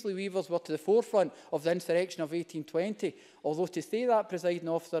Paisley weavers were to the forefront of the insurrection of 1820, although to say that, presiding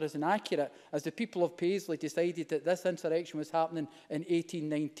officer, is inaccurate, as the people of Paisley decided that this insurrection was happening in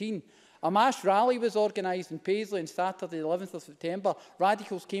 1819. A mass rally was organised in Paisley on Saturday, the 11th of September.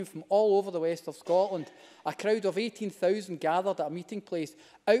 Radicals came from all over the west of Scotland. A crowd of 18,000 gathered at a meeting place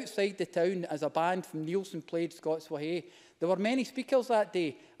outside the town as a band from Nielsen played Scots Wha Hae. There were many speakers that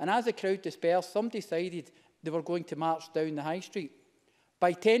day, and as the crowd dispersed, some decided they were going to march down the high street.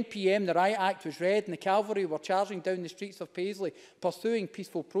 By 10 p.m, the riot act was read and the cavalry were charging down the streets of Paisley, pursuing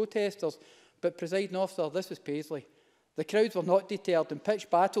peaceful protesters. But, presiding officer, this was Paisley. The crowds were not deterred and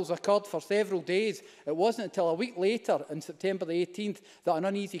pitched battles occurred for several days. It wasn't until a week later, on September the 18th, that an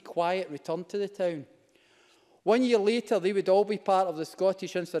uneasy quiet returned to the town. 1 year later, they would all be part of the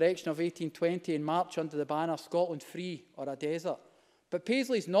Scottish insurrection of 1820 and march under the banner Scotland Free or a Desert. But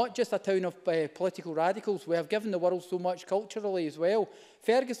Paisley is not just a town of political radicals. We have given the world so much culturally as well.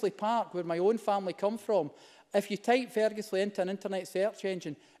 Fergusley Park, where my own family come from, if you type Fergusley into an internet search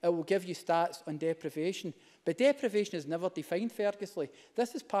engine, it will give you stats on deprivation. But deprivation has never defined Fergusley.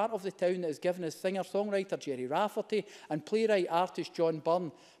 This is part of the town that is given as singer-songwriter Jerry Rafferty and playwright-artist John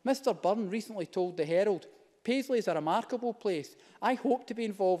Byrne. Mr Byrne recently told the Herald, "Paisley is a remarkable place. I hope to be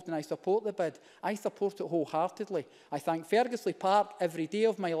involved and I support the bid. I support it wholeheartedly. I thank Fergusley Park every day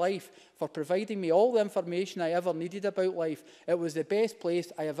of my life for providing me all the information I ever needed about life. It was the best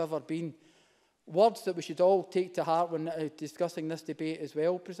place I have ever been." Words that we should all take to heart when discussing this debate as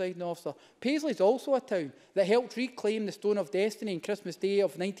well, presiding officer. Paisley is also a town that helped reclaim the Stone of Destiny on Christmas Day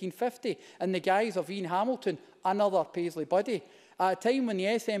of 1950 in the guise of Ian Hamilton, another Paisley buddy. At a time when the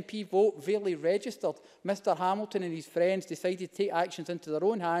SNP vote barely registered, Mr Hamilton and his friends decided to take actions into their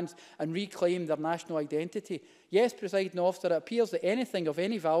own hands and reclaim their national identity. Yes, presiding officer, it appears that anything of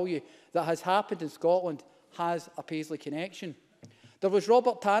any value that has happened in Scotland has a Paisley connection. There was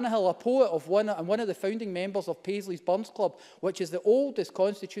Robert Tannahill, a poet and one of the founding members of Paisley's Burns Club, which is the oldest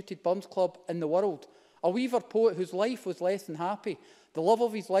constituted Burns Club in the world. A weaver poet whose life was less than happy. The love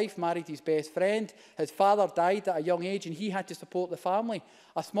of his life married his best friend. His father died at a young age and he had to support the family.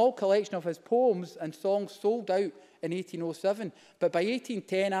 A small collection of his poems and songs sold out in 1807. But by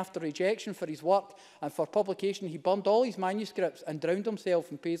 1810, after rejection for his work and for publication, he burned all his manuscripts and drowned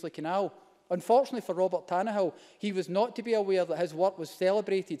himself in Paisley Canal. Unfortunately for Robert Tannahill, he was not to be aware that his work was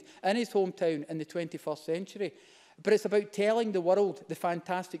celebrated in his hometown in the 21st century. But it's about telling the world the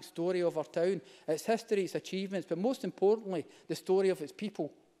fantastic story of our town, its history, its achievements, but most importantly, the story of its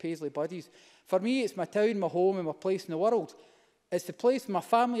people, Paisley buddies. For me, it's my town, my home and my place in the world. It's the place my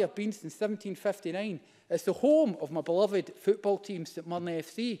family have been since 1759. It's the home of my beloved football team, St Mirren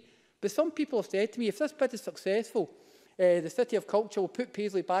FC. But some people have said to me, if this bid is successful, the City of Culture will put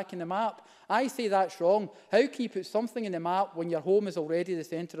Paisley back in the map. I say that's wrong. How can you put something in the map when your home is already the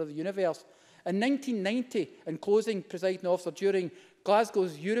centre of the universe? In 1990, in closing, Presiding Officer, during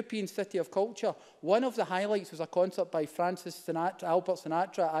Glasgow's European City of Culture, one of the highlights was a concert by Albert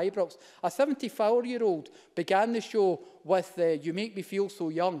Sinatra at Ibrox. A 74-year-old began the show with You Make Me Feel So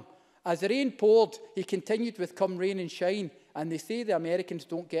Young. As the rain poured, he continued with Come Rain and Shine. And they say the Americans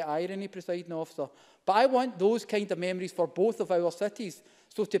don't get irony, Presiding Officer. But I want those kind of memories for both of our cities.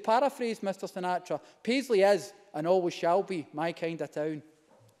 So to paraphrase Mr Sinatra, Paisley is and always shall be my kind of town.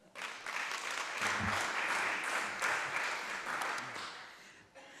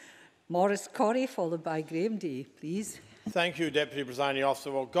 Maurice Corrie, followed by Graham Day, please. Thank you, Deputy Presiding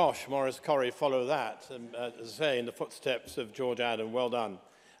Officer. Well, gosh, Maurice Corrie, follow that, as I say, in the footsteps of George Adam. Well done.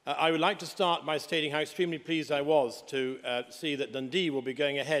 I would like to start by stating how extremely pleased I was to see that Dundee will be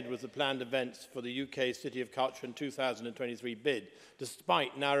going ahead with the planned events for the UK City of Culture in 2023 bid,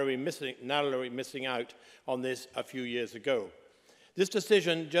 despite narrowly missing out on this a few years ago. This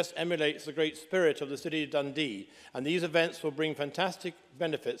decision just emulates the great spirit of the City of Dundee, and these events will bring fantastic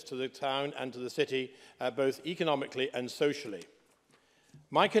benefits to the town and to the city, both economically and socially.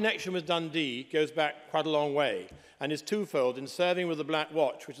 My connection with Dundee goes back quite a long way and is twofold in serving with the Black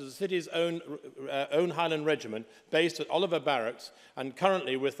Watch, which is the city's own Highland Regiment based at Oliver Barracks, and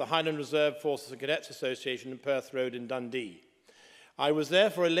currently with the Highland Reserve Forces and Cadets Association in Perth Road in Dundee. I was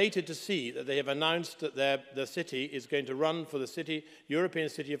therefore elated to see that they have announced that the city is going to run for the European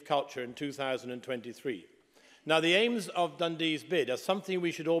City of Culture in 2023. Now, the aims of Dundee's bid are something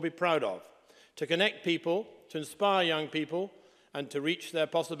we should all be proud of: to connect people, to inspire young people, and to reach their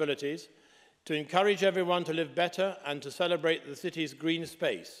possibilities, to encourage everyone to live better and to celebrate the city's green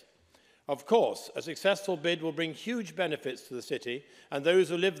space. Of course, a successful bid will bring huge benefits to the city and those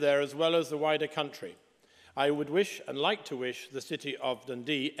who live there as well as the wider country. I would wish and like to wish the City of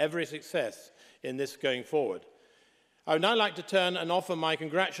Dundee every success in this going forward. I would now like to turn and offer my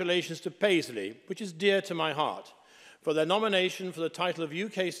congratulations to Paisley, which is dear to my heart, for their nomination for the title of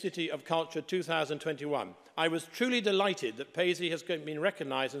UK City of Culture 2021. I was truly delighted that Paisley has been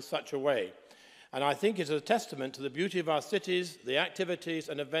recognised in such a way, and I think it is a testament to the beauty of our cities, the activities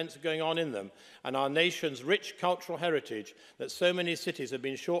and events going on in them, and our nation's rich cultural heritage that so many cities have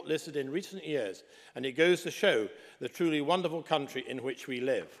been shortlisted in recent years, and it goes to show the truly wonderful country in which we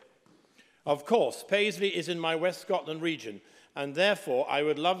live. Of course, Paisley is in my West Scotland region, and therefore I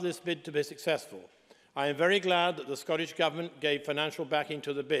would love this bid to be successful. I am very glad that the Scottish Government gave financial backing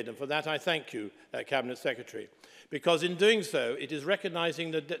to the bid, and for that I thank you, Cabinet Secretary, because in doing so, it is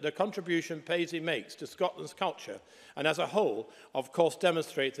recognising the contribution Paisley makes to Scotland's culture, and as a whole, of course,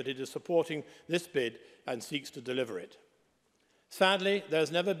 demonstrates that it is supporting this bid and seeks to deliver it. Sadly, there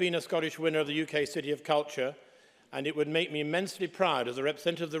has never been a Scottish winner of the UK City of Culture, and it would make me immensely proud as a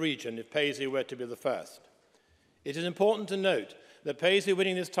representative of the region if Paisley were to be the first. It is important to note that Paisley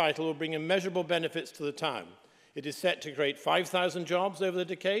winning this title will bring immeasurable benefits to the town. It is set to create 5,000 jobs over the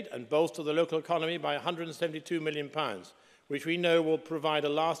decade and bolster the local economy by £172 million, which we know will provide a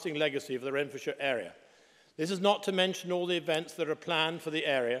lasting legacy for the Renfrewshire area. This is not to mention all the events that are planned for the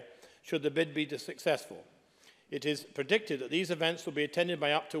area should the bid be successful. It is predicted that these events will be attended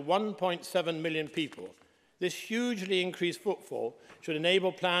by up to 1.7 million people. This hugely increased footfall should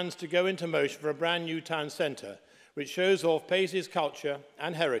enable plans to go into motion for a brand new town centre, which shows off Paisley's culture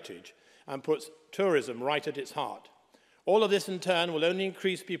and heritage and puts tourism right at its heart. All of this, in turn, will only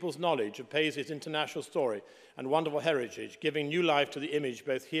increase people's knowledge of Paisley's international story and wonderful heritage, giving new life to the image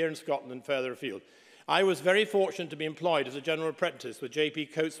both here in Scotland and further afield. I was very fortunate to be employed as a general apprentice with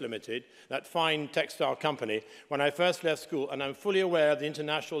JP Coats Limited, that fine textile company, when I first left school, and I'm fully aware of the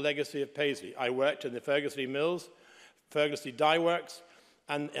international legacy of Paisley. I worked in the Fergusley Mills, Fergusley Dye Works,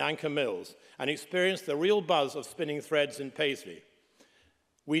 and Anchor Mills, and experienced the real buzz of spinning threads in Paisley.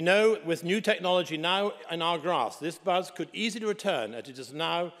 We know with new technology now in our grasp, this buzz could easily return as it has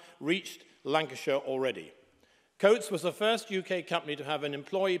now reached Lancashire already. Coates was the first UK company to have an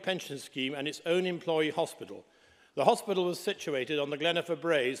employee pension scheme and its own employee hospital. The hospital was situated on the Glenaffer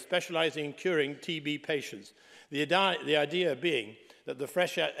Braes, specialising in curing TB patients. The idea being that the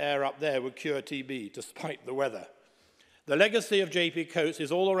fresh air up there would cure TB, despite the weather. The legacy of JP Coates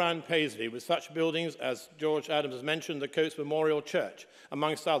is all around Paisley, with such buildings as George Adams has mentioned, the Coates Memorial Church,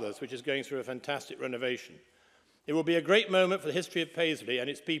 amongst others, which is going through a fantastic renovation. It will be a great moment for the history of Paisley and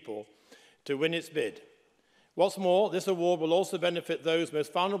its people to win its bid. What's more, this award will also benefit those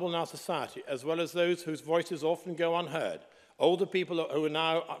most vulnerable in our society, as well as those whose voices often go unheard. Older people who are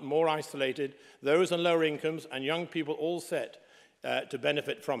now more isolated, those on lower incomes, and young people all set to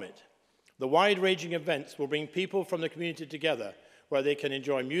benefit from it. The wide-ranging events will bring people from the community together, where they can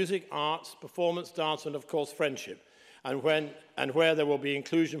enjoy music, arts, performance, dance, and of course friendship, and where there will be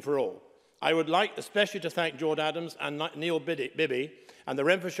inclusion for all. I would like especially to thank George Adams and Neil Bibby and the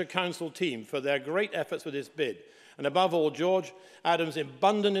Renfrewshire Council team for their great efforts with this bid. And above all, George Adams'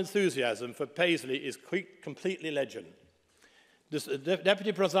 abundant enthusiasm for Paisley is completely legend.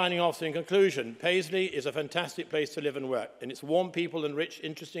 Deputy Presiding Officer, in conclusion, Paisley is a fantastic place to live and work, and its warm people and rich,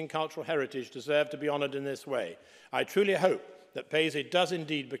 interesting cultural heritage deserve to be honoured in this way. I truly hope that Paisley does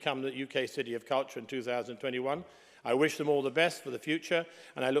indeed become the UK City of Culture in 2021. I wish them all the best for the future,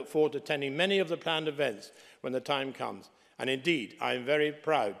 and I look forward to attending many of the planned events when the time comes. And indeed, I am very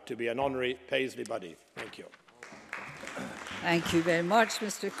proud to be an honorary Paisley buddy. Thank you. Thank you very much,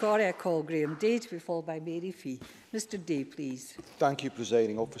 Mr. Corrie. I call Graham Day to be followed by Mary Fee. Mr. Day, please. Thank you,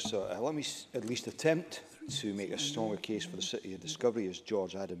 Presiding Officer. Let me at least attempt to make a stronger case for the City of Discovery as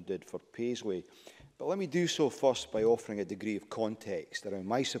George Adam did for Paisley. But let me do so first by offering a degree of context around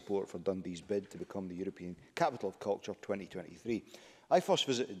my support for Dundee's bid to become the European Capital of Culture 2023. I first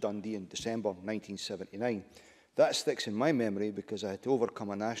visited Dundee in December 1979. That sticks in my memory because I had to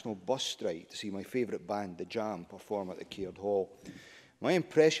overcome a national bus strike to see my favourite band, The Jam, perform at the Caird Hall. My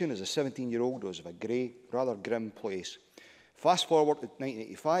impression as a 17-year-old was of a grey, rather grim place. Fast forward to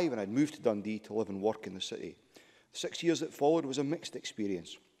 1985 and I'd moved to Dundee to live and work in the city. The 6 years that followed was a mixed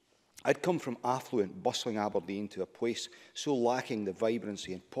experience. I'd come from affluent, bustling Aberdeen to a place so lacking the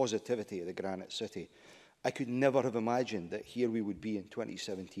vibrancy and positivity of the Granite City. I could never have imagined that here we would be in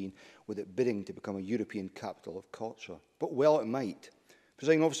 2017 with it bidding to become a European capital of culture. But well it might.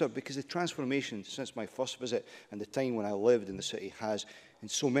 Presiding Officer, because the transformation since my first visit and the time when I lived in the city has, in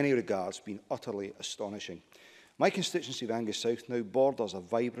so many regards, been utterly astonishing. My constituency of Angus South now borders a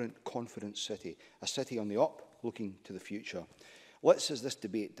vibrant, confident city, a city on the up, looking to the future. Let's, as this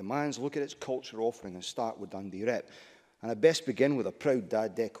debate demands, look at its culture offering and start with Dundee Rep. And I best begin with a proud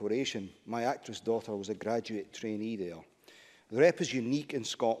dad declaration. My actress daughter was a graduate trainee there. The Rep is unique in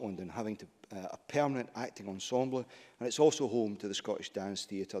Scotland in having a permanent acting ensemble, and it's also home to the Scottish Dance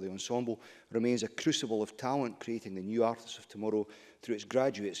Theatre. The ensemble remains a crucible of talent, creating the new artists of tomorrow through its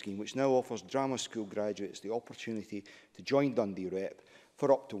graduate scheme, which now offers drama school graduates the opportunity to join Dundee Rep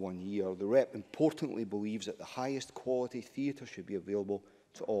for up to 1 year. The Rep importantly believes that the highest quality theatre should be available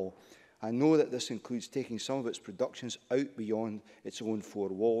to all. I know that this includes taking some of its productions out beyond its own four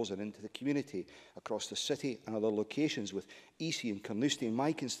walls and into the community, across the city and other locations, with Easy and Carnoustie in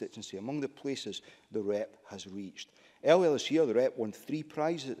my constituency among the places the Rep has reached. Earlier this year, the Rep won 3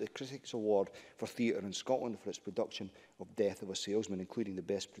 prizes at the Critics' Award for Theatre in Scotland for its production of Death of a Salesman, including the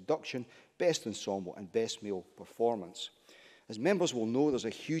Best Production, Best Ensemble and Best Male Performance. As members will know, there's a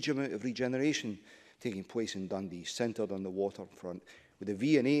huge amount of regeneration taking place in Dundee, centred on the waterfront, with the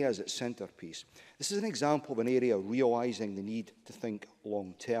V&A as its centrepiece. This is an example of an area realising the need to think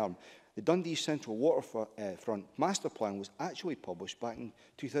long-term. The Dundee Central Waterfront Master Plan was actually published back in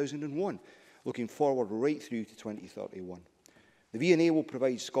 2001, looking forward right through to 2031. The V&A will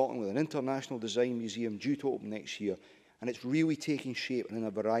provide Scotland with an international design museum due to open next year, and it's really taking shape in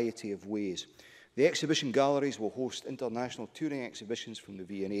a variety of ways. The exhibition galleries will host international touring exhibitions from the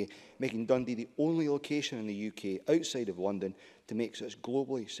V&A, making Dundee the only location in the UK outside of London to make such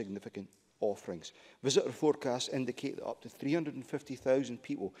globally significant offerings. Visitor forecasts indicate that up to 350,000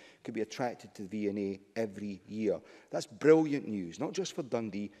 people could be attracted to the V&A every year. That's brilliant news, not just for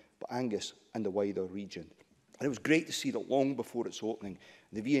Dundee, but Angus and the wider region. And it was great to see that long before its opening,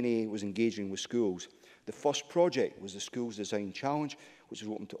 the V&A was engaging with schools. The first project was the Schools Design Challenge, which was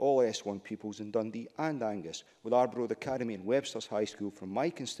open to all S1 pupils in Dundee and Angus, with Arbroath Academy and Webster's High School from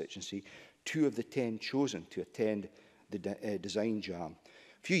my constituency, 2 of the 10 chosen to attend the Design Jam.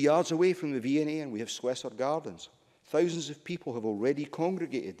 A few yards away from the V&A, and we have Slessor Gardens. Thousands of people have already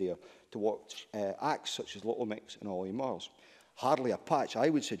congregated there to watch acts such as Little Mix and Ollie Murs. Hardly a patch, I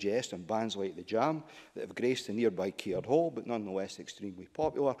would suggest, on bands like The Jam that have graced the nearby Caird Hall, but nonetheless extremely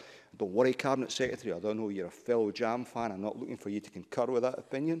popular. Don't worry, Cabinet Secretary, I don't know you're a fellow Jam fan. I'm not looking for you to concur with that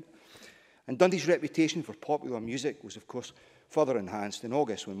opinion. And Dundee's reputation for popular music was, of course, further enhanced in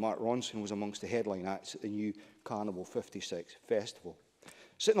August when Mark Ronson was amongst the headline acts at the new Carnival 56 Festival.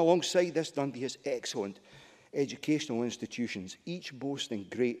 Sitting alongside this, Dundee has excellent educational institutions, each boasting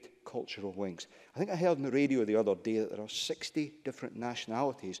great cultural links. I think I heard on the radio the other day that there are 60 different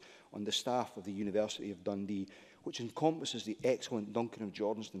nationalities on the staff of the University of Dundee, which encompasses the excellent Duncan of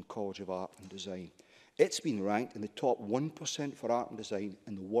Jordanston College of Art and Design. It's been ranked in the top 1% for art and design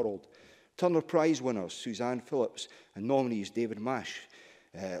in the world. Turner Prize winners Suzanne Phillips and nominees David Mash,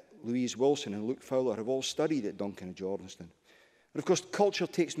 Louise Wilson and Luke Fowler have all studied at Duncan and Jordanston. And of course, culture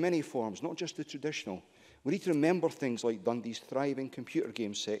takes many forms, not just the traditional. We need to remember things like Dundee's thriving computer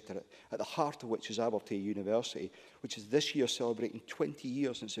games sector, at the heart of which is Abertay University, which is this year celebrating 20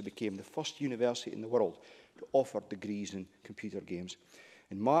 years since it became the first university in the world to offer degrees in computer games.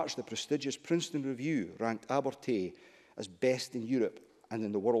 In March, the prestigious Princeton Review ranked Abertay as best in Europe and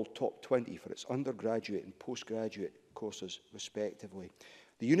in the world top 20 for its undergraduate and postgraduate courses, respectively.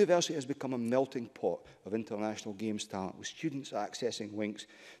 The university has become a melting pot of international games talent, with students accessing links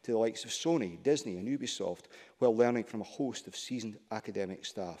to the likes of Sony, Disney and Ubisoft, while learning from a host of seasoned academic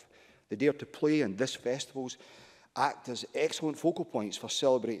staff. The Dare to Play and this festivals act as excellent focal points for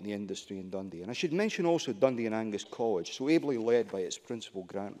celebrating the industry in Dundee. And I should mention also Dundee and Angus College, so ably led by its principal,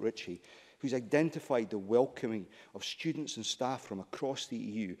 Grant Ritchie, who's identified the welcoming of students and staff from across the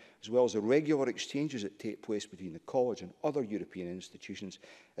EU, as well as the regular exchanges that take place between the college and other European institutions,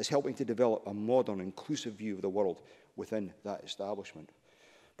 as helping to develop a modern, inclusive view of the world within that establishment.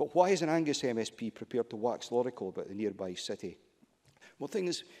 But why is an Angus MSP prepared to wax lyrical about the nearby city? Well, the thing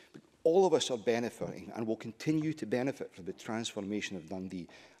is, all of us are benefiting and will continue to benefit from the transformation of Dundee.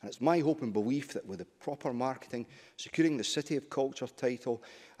 And it's my hope and belief that with the proper marketing, securing the City of Culture title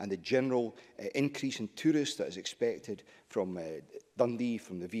and the general increase in tourists that is expected from Dundee,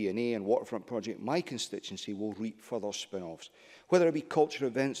 from the V&A and Waterfront project, my constituency will reap further spin-offs. Whether it be culture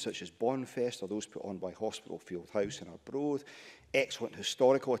events such as Bonfest or those put on by Hospital Field House in Arbroath, excellent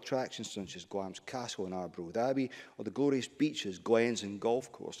historical attractions such as Glamis Castle and Arbroath Abbey, or the glorious beaches, glens and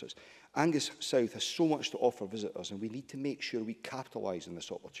golf courses. Angus South has so much to offer visitors, and we need to make sure we capitalise on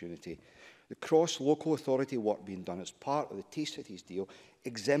this opportunity. The cross-local authority work being done as part of the Taste Cities deal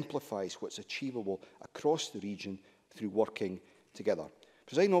exemplifies what's achievable across the region through working together.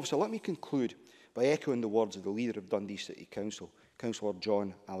 Presiding Officer, let me conclude by echoing the words of the leader of Dundee City Council, Councillor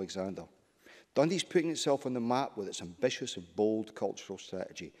John Alexander. Dundee's putting itself on the map with its ambitious and bold cultural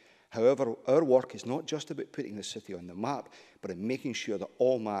strategy. However, our work is not just about putting the city on the map, but in making sure that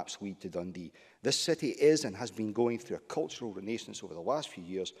all maps lead to Dundee. This city is and has been going through a cultural renaissance over the last few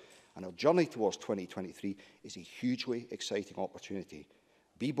years, and our journey towards 2023 is a hugely exciting opportunity.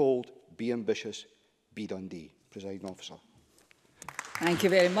 Be bold, be ambitious, be Dundee. Presiding Officer. Thank you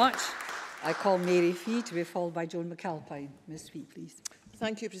very much. I call Mary Fee to be followed by Joan McAlpine. Ms Fee, please.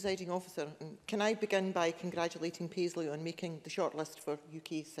 Thank you, Presiding Officer. And can I begin by congratulating Paisley on making the shortlist for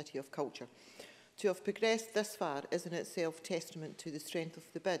UK City of Culture. To have progressed this far is in itself testament to the strength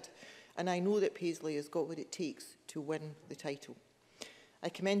of the bid, and I know that Paisley has got what it takes to win the title. I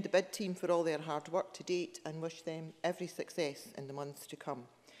commend the bid team for all their hard work to date and wish them every success in the months to come.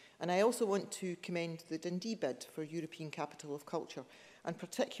 And I also want to commend the Dundee bid for European Capital of Culture, and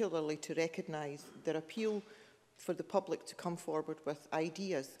particularly to recognise their appeal for the public to come forward with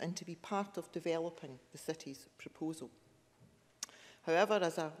ideas and to be part of developing the city's proposal. However,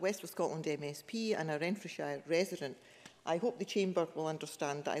 as a West of Scotland MSP and a Renfrewshire resident, I hope the Chamber will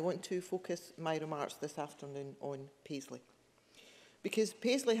understand that I want to focus my remarks this afternoon on Paisley. Because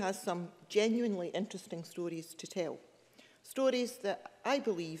Paisley has some genuinely interesting stories to tell. Stories that I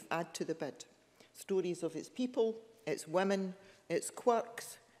believe add to the bid. Stories of its people, its women, its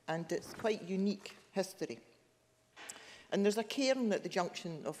quirks, and its quite unique history. And there's a cairn at the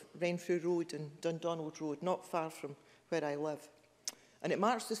junction of Renfrew Road and Dundonald Road, not far from where I live. And it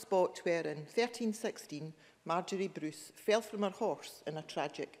marks the spot where in 1316, Marjorie Bruce fell from her horse in a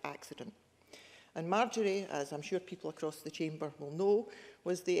tragic accident. And Marjorie, as I'm sure people across the chamber will know,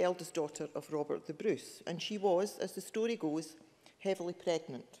 was the eldest daughter of Robert the Bruce, and she was, as the story goes, heavily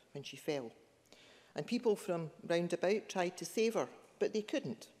pregnant when she fell. And people from round about tried to save her, but they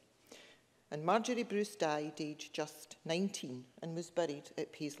couldn't. And Marjorie Bruce died aged just 19 and was buried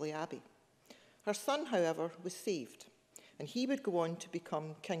at Paisley Abbey. Her son, however, was saved, and he would go on to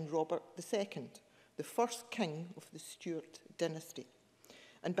become King Robert II, the first king of the Stuart dynasty.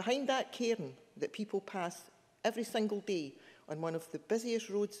 And behind that cairn that people pass every single day on one of the busiest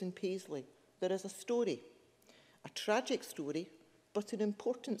roads in Paisley, there is a story. A tragic story, but an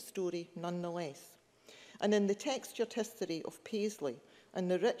important story nonetheless. And in the textured history of Paisley and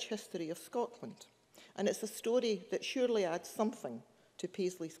the rich history of Scotland. And it's a story that surely adds something to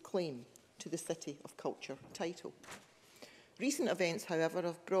Paisley's claim to the City of Culture title. Recent events, however,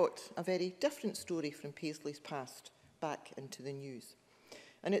 have brought a very different story from Paisley's past back into the news.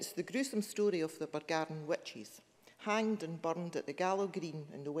 And it's the gruesome story of the Bargarden witches, hanged and burned at the Gallow Green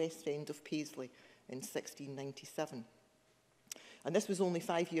in the west end of Paisley in 1697. And this was only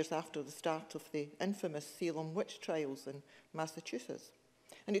 5 years after the start of the infamous Salem witch trials in Massachusetts.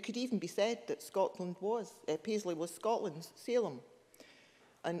 And it could even be said that Paisley was Scotland's Salem.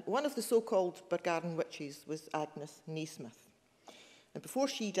 And one of the so-called Bargarden witches was Agnes Naismith. And before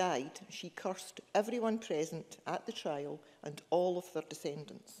she died, she cursed everyone present at the trial and all of their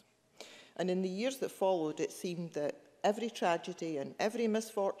descendants. And in the years that followed, it seemed that every tragedy and every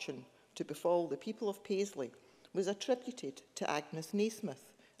misfortune to befall the people of Paisley was attributed to Agnes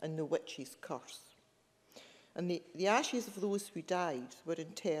Naismith and the witch's curse. And the ashes of those who died were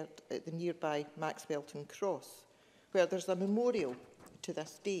interred at the nearby Maxwelton Cross, where there's a memorial to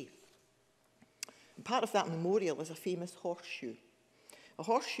this day. And part of that memorial is a famous horseshoe, a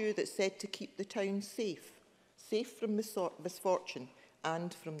horseshoe that's said to keep the town safe from misfortune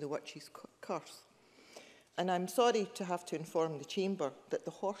and from the witch's curse. And I'm sorry to have to inform the Chamber that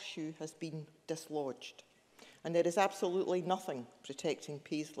the horseshoe has been dislodged, and there is absolutely nothing protecting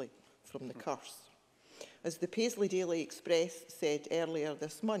Paisley from the curse. As the Paisley Daily Express said earlier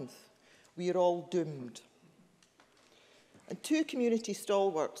this month, we are all doomed. And two community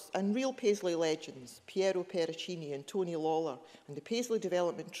stalwarts and real Paisley legends, Piero Pericini and Tony Lawler, and the Paisley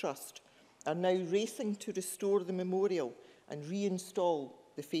Development Trust are now racing to restore the memorial and reinstall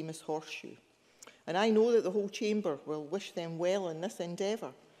the famous horseshoe. And I know that the whole Chamber will wish them well in this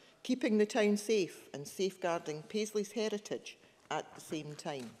endeavour, keeping the town safe and safeguarding Paisley's heritage at the same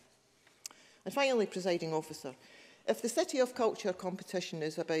time. And finally, Presiding Officer, if the City of Culture competition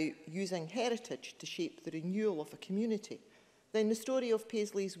is about using heritage to shape the renewal of a community, then the story of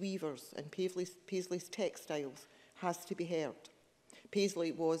Paisley's weavers and Paisley's textiles has to be heard.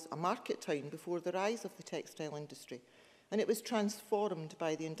 Paisley was a market town before the rise of the textile industry, and it was transformed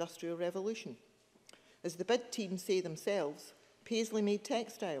by the Industrial Revolution. As the bid team say themselves, Paisley made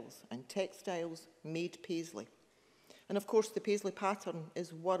textiles, and textiles made Paisley. And of course, the Paisley pattern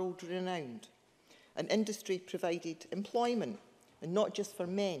is world-renowned. An industry provided employment, and not just for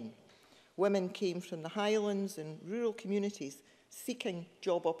men. Women came from the Highlands and rural communities seeking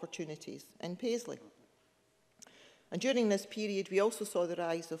job opportunities in Paisley. And during this period, we also saw the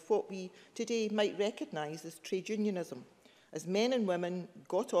rise of what we today might recognise as trade unionism, as men and women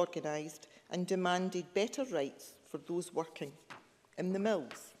got organised and demanded better rights for those working in the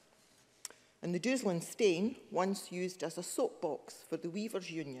mills. And the Dooslin Stain, once used as a soapbox for the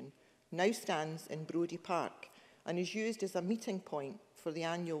Weavers' Union, now stands in Brodie Park and is used as a meeting point for the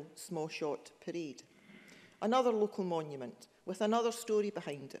annual Small Shot Parade. Another local monument with another story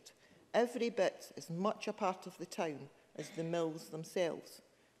behind it, every bit as much a part of the town as the mills themselves.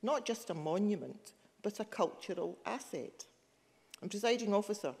 Not just a monument, but a cultural asset. And Presiding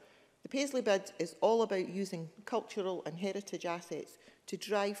Officer, the Paisley bid is all about using cultural and heritage assets to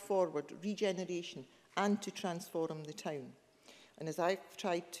drive forward regeneration and to transform the town. And as I've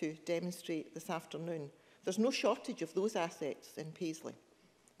tried to demonstrate this afternoon, there's no shortage of those assets in Paisley.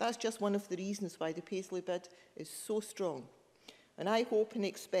 That's just one of the reasons why the Paisley bid is so strong. And I hope and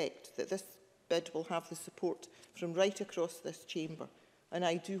expect that this bid will have the support from right across this chamber. And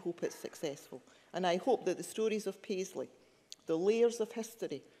I do hope it's successful. And I hope that the stories of Paisley, the layers of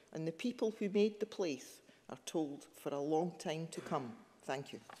history, and the people who made the place are told for a long time to come.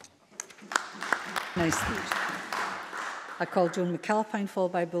 Thank you. Nice speech. I call Joan McAlpine,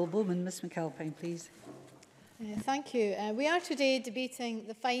 followed by Bill Bowman. Miss McAlpine, please. Thank you. We are today debating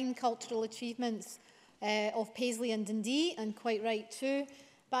the fine cultural achievements of Paisley and Dundee, and quite right too.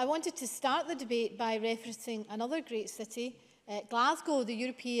 But I wanted to start the debate by referencing another great city, Glasgow, the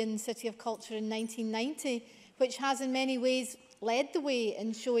European City of Culture in 1990, which has in many ways led the way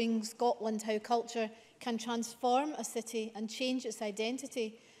in showing Scotland how culture can transform a city and change its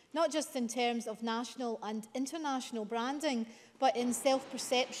identity, not just in terms of national and international branding, but in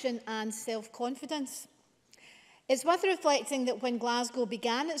self-perception and self-confidence. It's worth reflecting that when Glasgow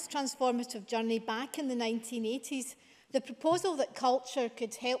began its transformative journey back in the 1980s, the proposal that culture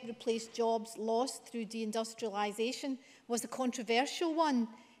could help replace jobs lost through deindustrialisation was a controversial one.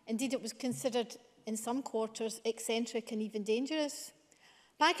 Indeed, it was considered in some quarters eccentric and even dangerous.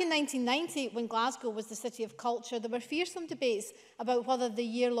 Back in 1990, when Glasgow was the City of Culture, there were fearsome debates about whether the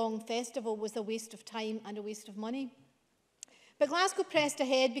year-long festival was a waste of time and a waste of money. But Glasgow pressed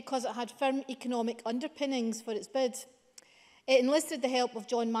ahead because it had firm economic underpinnings for its bid. It enlisted the help of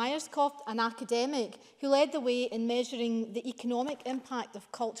John Myerscough, an academic, who led the way in measuring the economic impact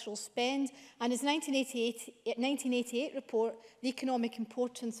of cultural spend, and his 1988 report, The Economic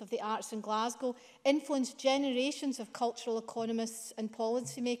Importance of the Arts in Glasgow, influenced generations of cultural economists and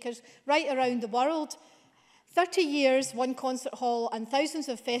policymakers right around the world. 30 years, one concert hall and thousands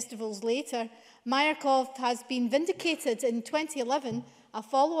of festivals later, Meyerhoff has been vindicated. In 2011, a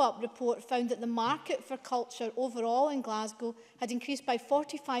follow-up report found that the market for culture overall in Glasgow had increased by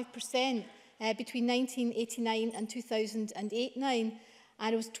 45% between 1989 and 2008-9,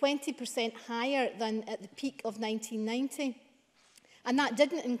 and it was 20% higher than at the peak of 1990. And that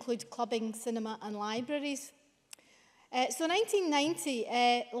didn't include clubbing, cinema and libraries. So 1990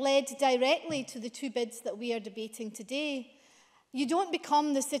 led directly to the two bids that we are debating today. You don't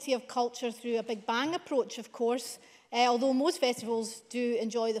become the City of Culture through a big bang approach, of course, although most festivals do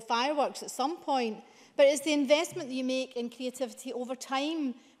enjoy the fireworks at some point. But it's the investment that you make in creativity over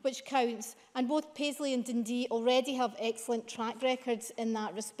time which counts, and both Paisley and Dundee already have excellent track records in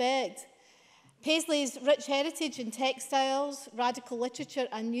that respect. Paisley's rich heritage in textiles, radical literature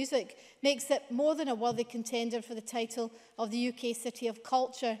and music makes it more than a worthy contender for the title of the UK City of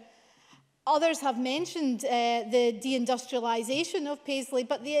Culture. Others have mentioned the deindustrialisation of Paisley,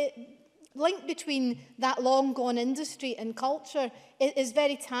 but the link between that long-gone industry and culture is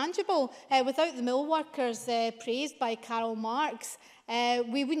very tangible. Without the mill workers praised by Karl Marx,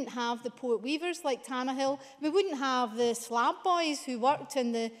 we wouldn't have the poet weavers like Tannahill. We wouldn't have the slab boys who worked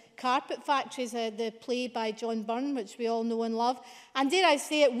in the carpet factories, the play by John Byrne, which we all know and love. And dare I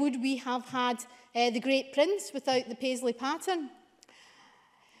say it, would we have had the Great Prince without the Paisley pattern?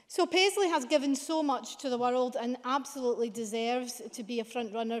 So Paisley has given so much to the world and absolutely deserves to be a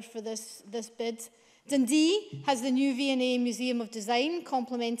front runner for this bid. Dundee has the new V&A Museum of Design,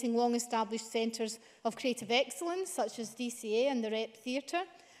 complementing long-established centres of creative excellence, such as DCA and the Rep Theatre.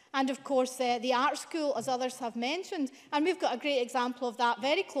 And of course, the art school, as others have mentioned. And we've got a great example of that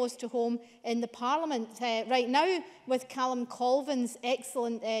very close to home in the Parliament right now with Callum Colvin's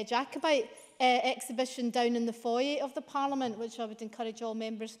excellent Jacobite exhibition down in the foyer of the Parliament, which I would encourage all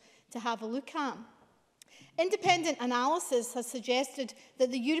members to have a look at. Independent analysis has suggested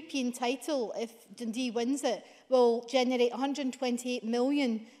that the European title, if Dundee wins it, will generate 128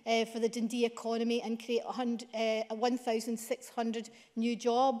 million for the Dundee economy and create 1,600 new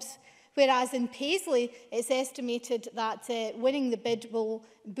jobs. Whereas in Paisley, it's estimated that winning the bid will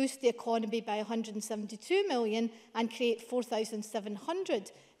boost the economy by 172 million and create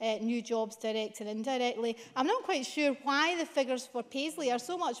 4,700 new jobs direct and indirectly. I'm not quite sure why the figures for Paisley are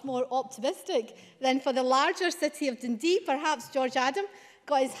so much more optimistic than for the larger city of Dundee. Perhaps George Adam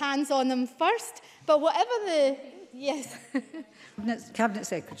got his hands on them first. But whatever the... Yes. Cabinet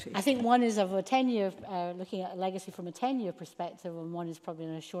Secretary. I think one is of a 10-year, looking at a legacy from a 10-year perspective, and one is probably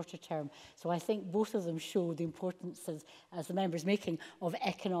in a shorter term. So I think both of them show the importance, as the member's making, of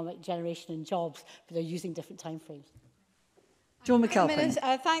economic generation and jobs, but they're using different timeframes. Joe McAlpin.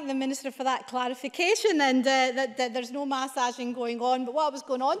 I thank the Minister for that clarification, and that there's no massaging going on. But what I was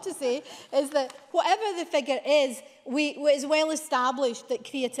going on to say is that whatever the figure is, it is well established that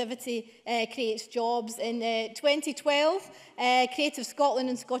creativity creates jobs. In 2012, Creative Scotland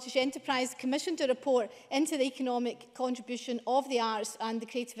and Scottish Enterprise commissioned a report into the economic contribution of the arts and the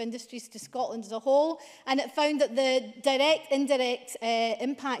creative industries to Scotland as a whole, and it found that the direct-indirect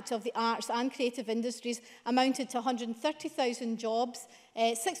impact of the arts and creative industries amounted to 130,000 jobs,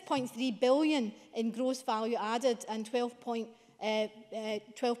 6.3 billion in gross value added, and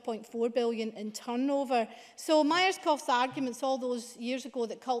 12.4 billion in turnover. So Meyerhoff's arguments all those years ago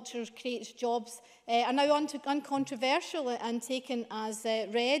that culture creates jobs are now uncontroversial and taken as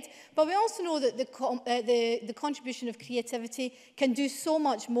read. But we also know that the contribution of creativity can do so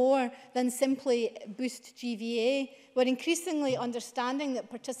much more than simply boost GVA. We're increasingly understanding that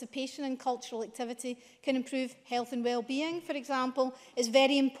participation in cultural activity can improve health and well-being, for example. It's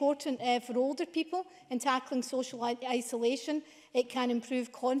very important for older people in tackling social isolation. It can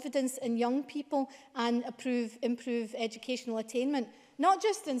improve confidence in young people and improve educational attainment, not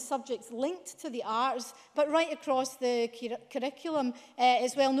just in subjects linked to the arts, but right across the curriculum.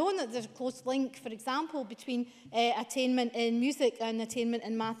 It's well known that there's a close link, for example, between attainment in music and attainment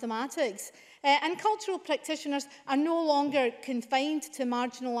in mathematics. And cultural practitioners are no longer confined to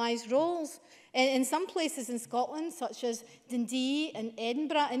marginalised roles. In some places in Scotland, such as Dundee and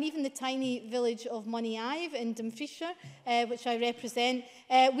Edinburgh, and even the tiny village of Moneyhive in Dumfriesshire, which I represent,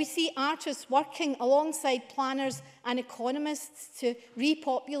 we see artists working alongside planners and economists to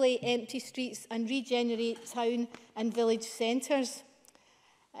repopulate empty streets and regenerate town and village centres.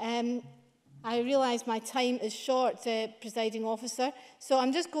 I realise my time is short, Presiding Officer, so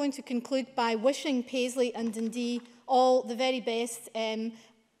I'm just going to conclude by wishing Paisley and Dundee all the very best.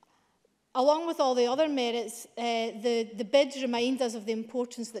 Along with all the other merits, the bid reminds us of the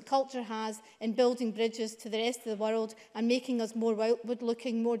importance that culture has in building bridges to the rest of the world and making us more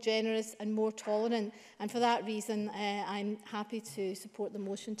outward-looking, more generous and more tolerant. And for that reason, I'm happy to support the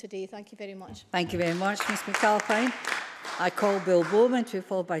motion today. Thank you very much. Thank you very much, Ms McAlpine. I call Bill Bowman to be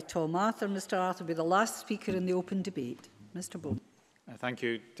followed by Tom Arthur. Mr Arthur will be the last speaker in the open debate. Mr Bowman. Thank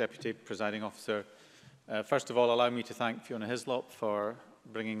you, Deputy Presiding Officer. First of all, allow me to thank Fiona Hyslop for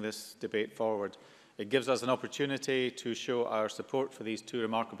bringing this debate forward. It gives us an opportunity to show our support for these two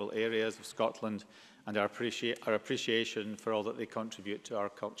remarkable areas of Scotland and our appreciation for all that they contribute to our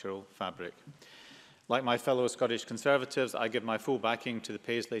cultural fabric. Like my fellow Scottish Conservatives, I give my full backing to the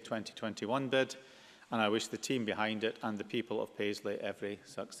Paisley 2021 bid, and I wish the team behind it and the people of Paisley every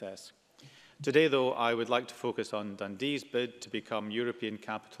success. Today, though, I would like to focus on Dundee's bid to become European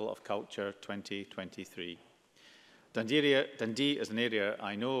Capital of Culture 2023. Dundee is an area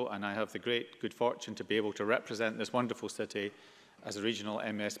I know, and I have the great good fortune to be able to represent this wonderful city as a regional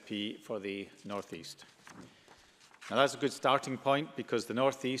MSP for the North East. Now that's a good starting point because the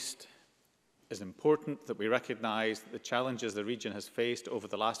North East is important that we recognise the challenges the region has faced over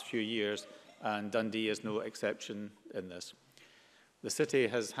the last few years, and Dundee is no exception in this. The city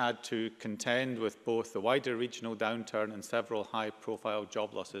has had to contend with both the wider regional downturn and several high-profile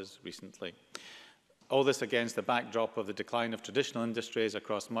job losses recently. All this against the backdrop of the decline of traditional industries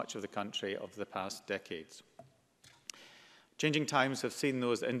across much of the country over the past decades. Changing times have seen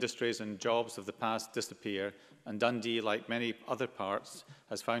those industries and jobs of the past disappear, and Dundee, like many other parts,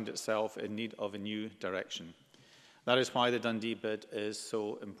 has found itself in need of a new direction. That is why the Dundee bid is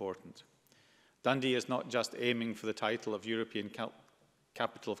so important. Dundee is not just aiming for the title of European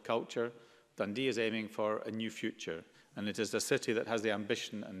Capital of Culture. Dundee is aiming for a new future, and it is a city that has the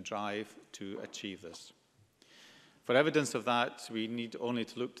ambition and drive to achieve this. For evidence of that, we need only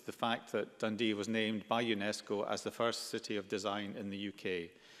to look to the fact that Dundee was named by UNESCO as the first city of design in the UK,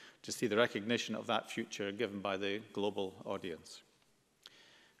 to see the recognition of that future given by the global audience.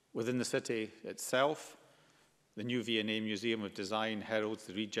 Within the city itself, the new V&A Museum of Design heralds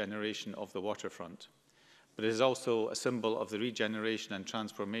the regeneration of the waterfront, but it is also a symbol of the regeneration and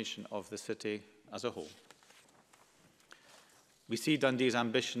transformation of the city as a whole. We see Dundee's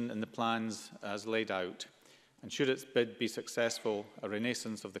ambition in the plans as laid out, and should its bid be successful, a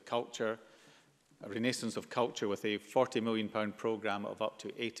renaissance of culture with a £40 million programme of up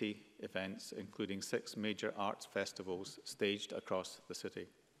to 80 events, including 6 major arts festivals staged across the city.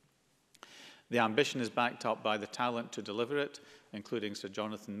 The ambition is backed up by the talent to deliver it, including Sir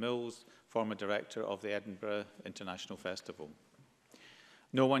Jonathan Mills, former director of the Edinburgh International Festival.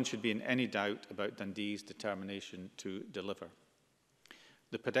 No one should be in any doubt about Dundee's determination to deliver.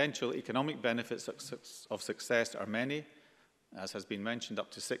 The potential economic benefits of success are many. As has been mentioned, up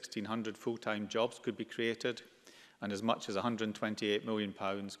to 1,600 full-time jobs could be created, and as much as £128 million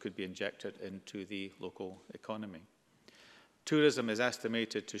could be injected into the local economy. Tourism is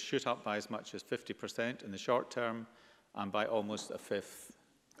estimated to shoot up by as much as 50% in the short term and by almost a fifth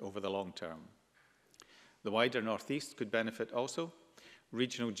over the long term. The wider North East could benefit also.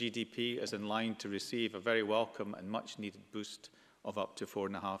 Regional GDP is in line to receive a very welcome and much-needed boost of up to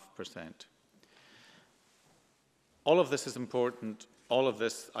 4.5%. All of this is important, all of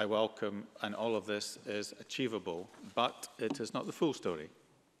this I welcome, and all of this is achievable, but it is not the full story.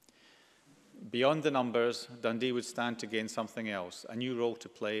 Beyond the numbers, Dundee would stand to gain something else, a new role to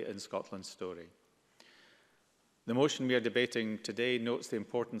play in Scotland's story. The motion we are debating today notes the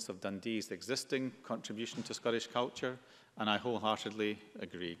importance of Dundee's existing contribution to Scottish culture, and I wholeheartedly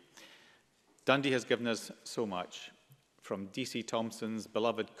agree. Dundee has given us so much, from D.C. Thompson's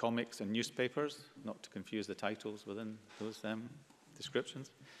beloved comics and newspapers, not to confuse the titles within those descriptions,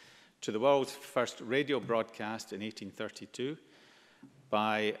 to the world's first radio broadcast in 1832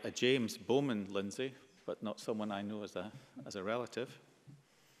 by a James Bowman Lindsay, but not someone I know as a relative,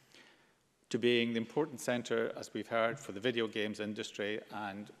 to being the important centre, as we've heard, for the video games industry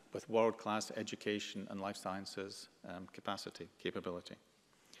and with world-class education and life sciences capability.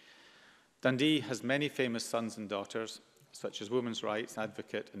 Dundee has many famous sons and daughters, such as women's rights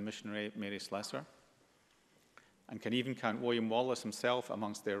advocate and missionary Mary Slessor, and can even count William Wallace himself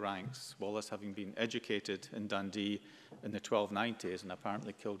amongst their ranks, Wallace having been educated in Dundee in the 1290s and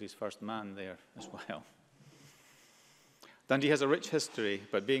apparently killed his first man there as well. Dundee has a rich history,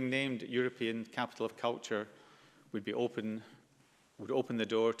 but being named European Capital of Culture would open the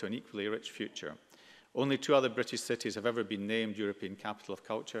door to an equally rich future. Only 2 other British cities have ever been named European Capital of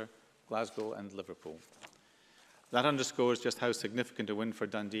Culture, Glasgow and Liverpool. That underscores just how significant a win for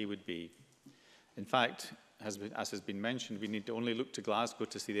Dundee would be. In fact, as has been mentioned, we need to only look to Glasgow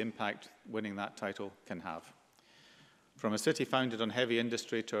to see the impact winning that title can have. From a city founded on heavy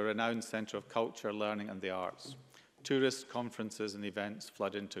industry to a renowned centre of culture, learning and the arts, tourists, conferences and events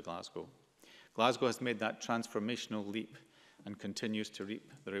flood into Glasgow. Glasgow has made that transformational leap and continues to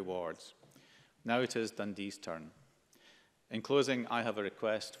reap the rewards. Now it is Dundee's turn. In closing, I have a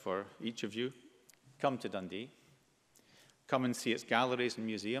request for each of you. Come to Dundee. Come and see its galleries and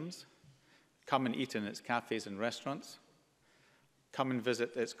museums. Come and eat in its cafes and restaurants. Come and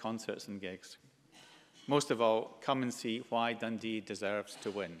visit its concerts and gigs. Most of all, come and see why Dundee deserves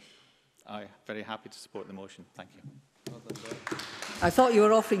to win. I'm very happy to support the motion. Thank you. I thought you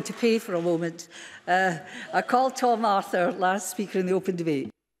were offering to pay for a moment. I call Tom Arthur, last speaker in the open debate.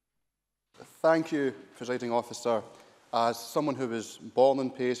 Thank you, Presiding Officer. As someone who was born in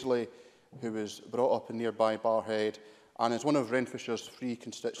Paisley, who was brought up in nearby Barrhead, and as one of Renfrewshire's 3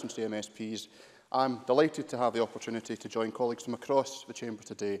 constituency MSPs, I'm delighted to have the opportunity to join colleagues from across the Chamber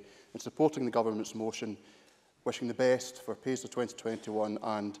today in supporting the Government's motion, wishing the best for Paisley 2021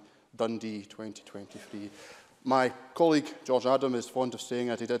 and Dundee 2023. My colleague George Adam is fond of saying,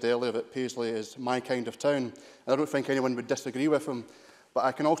 as he did earlier, that Paisley is my kind of town. And I don't think anyone would disagree with him, but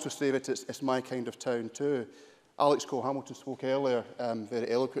I can also say that it's my kind of town too. Alex Cole-Hamilton spoke earlier very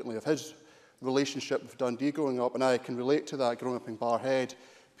eloquently of his relationship with Dundee growing up, and I can relate to that. Growing up in Barrhead,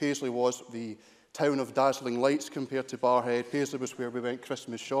 Paisley was the town of dazzling lights compared to Barrhead. Paisley was where we went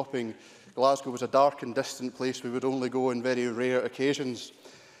Christmas shopping. Glasgow was a dark and distant place we would only go on very rare occasions.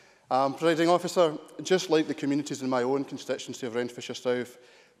 Presiding Officer, just like the communities in my own constituency of Renfrewshire South,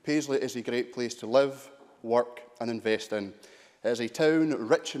 Paisley is a great place to live, work and invest in. It is a town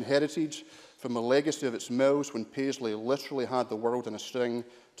rich in heritage, from the legacy of its mills when Paisley literally had the world in a string,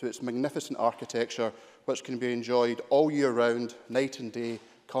 to its magnificent architecture, which can be enjoyed all year round, night and day,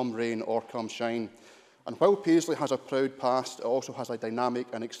 come rain or come shine. And while Paisley has a proud past, it also has a dynamic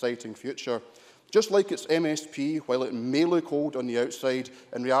and exciting future. Just like its MSP, while it may look old on the outside,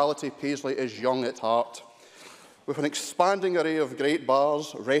 in reality Paisley is young at heart. With an expanding array of great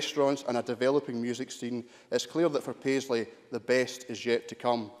bars, restaurants and a developing music scene, it's clear that for Paisley, the best is yet to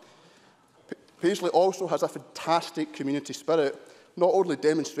come. Paisley also has a fantastic community spirit, not only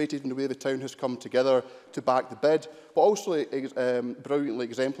demonstrated in the way the town has come together to back the bid, but also brilliantly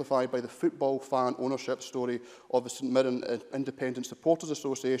exemplified by the football fan ownership story of the St Mirren Independent Supporters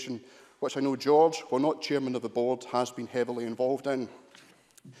Association, which I know George, while not chairman of the board, has been heavily involved in.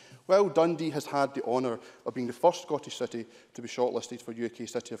 While Dundee has had the honour of being the first Scottish city to be shortlisted for UK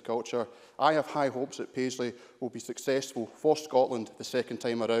City of Culture, I have high hopes that Paisley will be successful for Scotland the second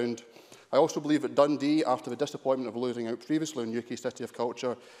time around. I also believe that Dundee, after the disappointment of losing out previously in UK City of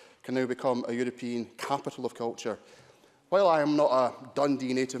Culture, can now become a European capital of culture. While I am not a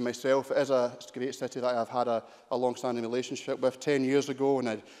Dundee native myself, it is a great city that I have had a long-standing relationship with. 10 years ago, and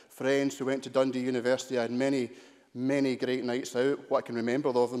I had friends who went to Dundee University. I had many great nights out, what I can remember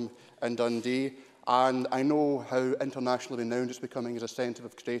of them in Dundee. And I know how internationally renowned it's becoming as a centre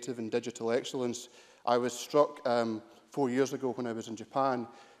of creative and digital excellence. I was struck 4 years ago when I was in Japan,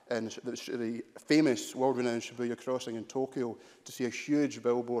 in the famous world-renowned Shibuya crossing in Tokyo, to see a huge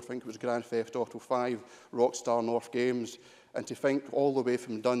billboard, I think it was Grand Theft Auto 5, Rockstar North Games, and to think all the way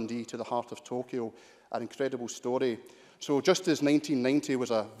from Dundee to the heart of Tokyo, an incredible story. So just as 1990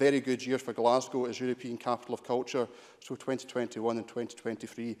 was a very good year for Glasgow as European Capital of Culture, so 2021 and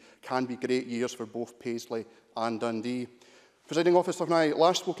 2023 can be great years for both Paisley and Dundee. Presiding Officer, when I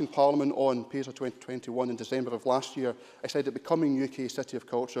last spoke in Parliament on Paisley 2021 in December of last year, I said that becoming UK City of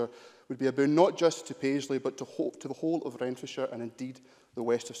Culture would be a boon not just to Paisley, but to the whole of Renfrewshire and indeed the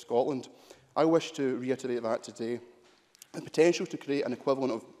west of Scotland. I wish to reiterate that today. The potential to create an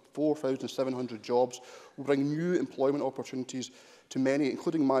equivalent of 4,700 jobs will bring new employment opportunities to many,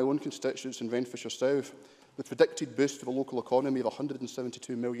 including my own constituents in Renfrewshire South. The predicted boost to the local economy of £172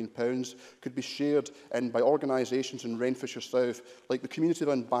 million could be shared by organisations in Renfrewshire South, like the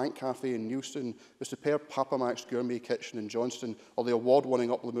community-run Bank Cafe in Neilston, the superb Papa Mac's Gourmet Kitchen in Johnston, or the award-winning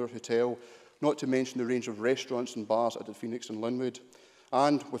Uplemore Hotel, not to mention the range of restaurants and bars at the Phoenix and Linwood.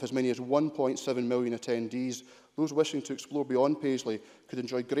 And with as many as 1.7 million attendees, those wishing to explore beyond Paisley could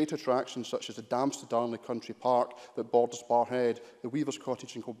enjoy great attractions such as the Dams to Darnley Country Park that borders Barrhead, the Weaver's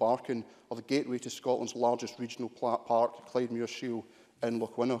Cottage in Kilbarchan, or the gateway to Scotland's largest regional park, Clydemure Shield in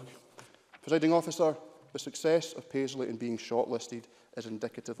Lochwinnock. Presiding Officer, the success of Paisley in being shortlisted is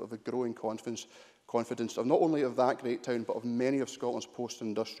indicative of the growing confidence of not only of that great town, but of many of Scotland's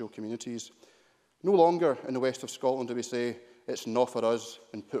post-industrial communities. No longer in the west of Scotland do we say, it's not for us,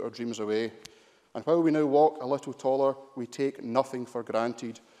 and put our dreams away. And while we now walk a little taller, we take nothing for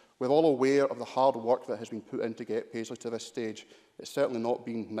granted. We're all aware of the hard work that has been put in to get Paisley to this stage. It's certainly not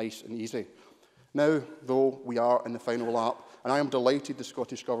been nice and easy. Now, though, we are in the final lap, and I am delighted the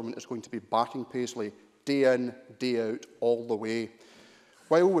Scottish Government is going to be backing Paisley day in, day out, all the way.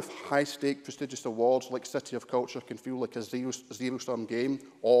 While with high-stake prestigious awards like City of Culture can feel like a zero-sum game,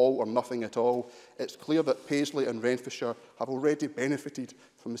 all or nothing at all, it's clear that Paisley and Renfrewshire have already benefited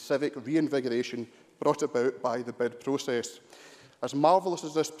from the civic reinvigoration brought about by the bid process. As marvellous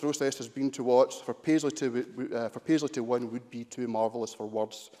as this process has been to watch, for Paisley to win would be too marvellous for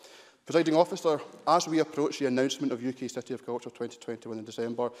words. Presiding Officer, as we approach the announcement of UK City of Culture 2021 in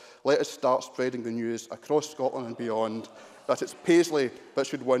December, let us start spreading the news across Scotland and beyond that it's Paisley that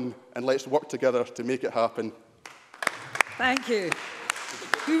should win, and let's work together to make it happen. Thank you.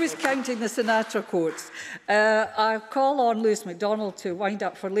 Who was counting the Sinatra quotes? I call on Lewis MacDonald to wind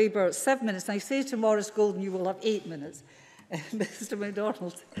up for Labour 7 minutes. And I say to Maurice Golden, you will have 8 minutes. Mr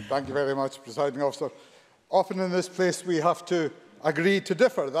MacDonald. Thank you very much, Presiding Officer. Often in this place we have to agree to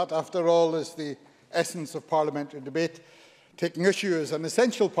differ. That, after all, is the essence of parliamentary debate. Taking issue is an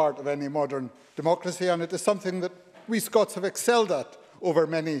essential part of any modern democracy, and it is something that we Scots have excelled at over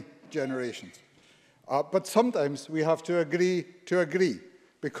many generations. But sometimes we have to agree,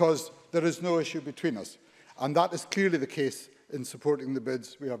 because there is no issue between us. And that is clearly the case in supporting the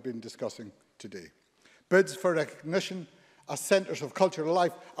bids we have been discussing today. Bids for recognition as centres of cultural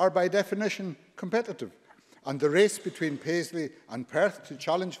life are by definition competitive. And the race between Paisley and Perth to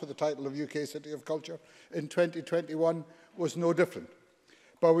challenge for the title of UK City of Culture in 2021 was no different.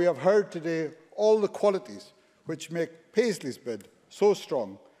 But we have heard today all the qualities which make Paisley's bid so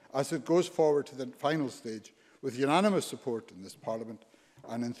strong as it goes forward to the final stage with unanimous support in this Parliament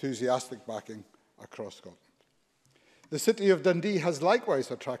and enthusiastic backing across Scotland. The City of Dundee has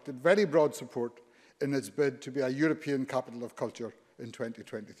likewise attracted very broad support in its bid to be a European Capital of Culture in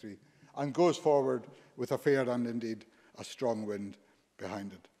 2023 and goes forward with a fair and indeed a strong wind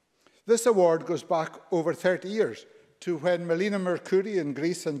behind it. This award goes back over 30 years to when Melina Mercouri in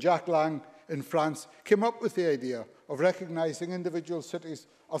Greece and Jacques Lang in France came up with the idea of recognising individual cities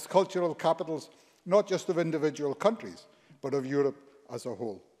as cultural capitals, not just of individual countries, but of Europe as a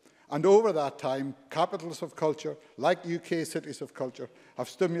whole. And over that time, capitals of culture, like UK Cities of Culture, have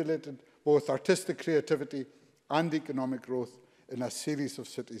stimulated both artistic creativity and economic growth in a series of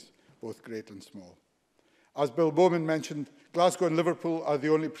cities, both great and small. As Bill Bowman mentioned, Glasgow and Liverpool are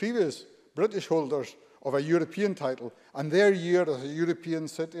the only previous British holders of a European title, and their year as a European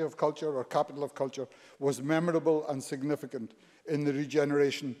City of Culture or Capital of Culture was memorable and significant in the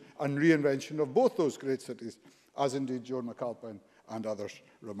regeneration and reinvention of both those great cities, as indeed Joan McAlpine and others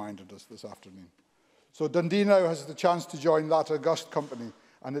reminded us this afternoon. So Dundee now has the chance to join that august company,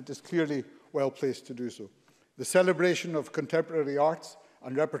 and it is clearly well placed to do so. The celebration of contemporary arts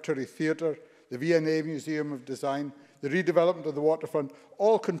and repertory theatre, the V&A Museum of Design, the redevelopment of the waterfront,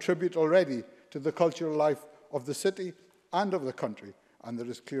 all contribute already to the cultural life of the city and of the country, and there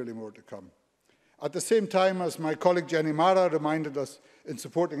is clearly more to come. At the same time, as my colleague Jenny Mara reminded us in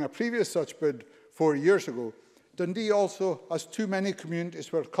supporting a previous such bid 4 years ago, Dundee also has too many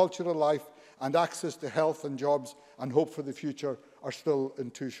communities where cultural life and access to health and jobs and hope for the future are still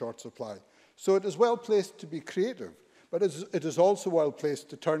in too short supply. So it is well placed to be creative, but it is also well placed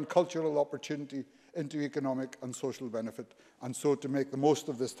to turn cultural opportunity into economic and social benefit, and so to make the most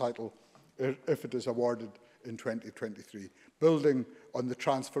of this title if it is awarded in 2023, building on the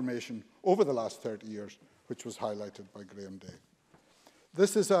transformation over the last 30 years, which was highlighted by Graham Day.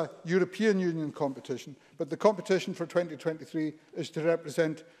 This is a European Union competition, but the competition for 2023 is to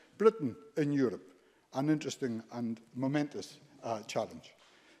represent Britain in Europe, an interesting and momentous challenge.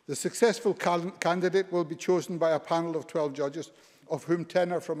 The successful candidate will be chosen by a panel of 12 judges, of whom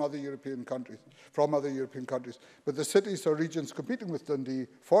 10 are from other European countries. But the cities or regions competing with Dundee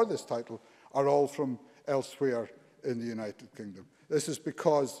for this title are all from elsewhere in the United Kingdom. This is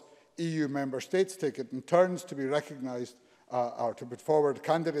because EU member states take it in turns to be recognised or to put forward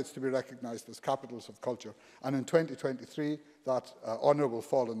candidates to be recognised as capitals of culture. And in 2023, that honour will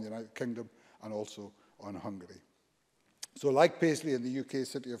fall on the United Kingdom and also on Hungary. So like Paisley in the UK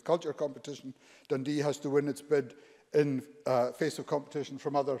City of Culture competition, Dundee has to win its bid in face of competition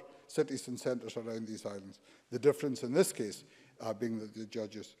from other cities and centres around these islands. The difference in this case being that the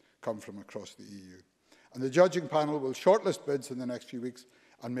judges come from across the EU. And the judging panel will shortlist bids in the next few weeks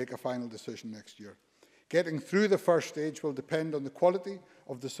and make a final decision next year. Getting through the first stage will depend on the quality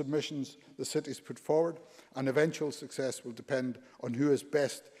of the submissions the cities put forward, and eventual success will depend on who is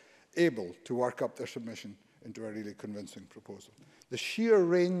best able to work up their submission into a really convincing proposal. The sheer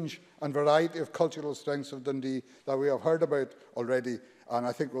range and variety of cultural strengths of Dundee that we have heard about already, and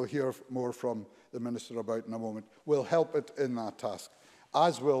I think we'll hear more from the Minister about in a moment, will help it in that task,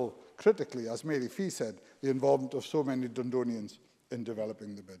 as will, critically, as Mary Fee said, the involvement of so many Dundonians in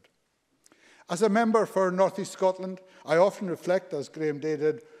developing the bid. As a member for North East Scotland, I often reflect, as Graham Day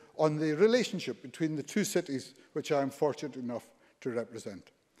did, on the relationship between the two cities which I am fortunate enough to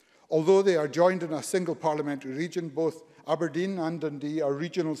represent. Although they are joined in a single parliamentary region, both Aberdeen and Dundee are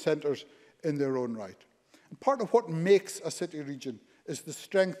regional centres in their own right. And part of what makes a city region is the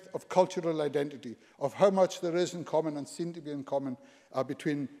strength of cultural identity, of how much there is in common and seen to be in common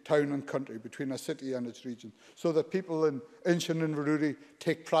between town and country, between a city and its region, so that people in Inchin and Inverurie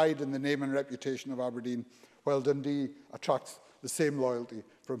take pride in the name and reputation of Aberdeen, while Dundee attracts the same loyalty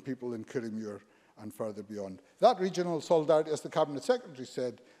from people in Kirriemuir and further beyond. That regional solidarity, as the Cabinet Secretary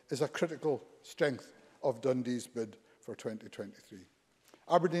said, is a critical strength of Dundee's bid for 2023.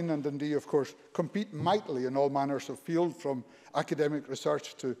 Aberdeen and Dundee, of course, compete mightily in all manners of field, from academic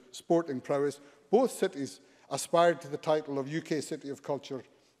research to sporting prowess. Both cities aspired to the title of UK City of Culture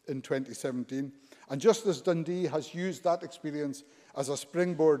in 2017, and just as Dundee has used that experience as a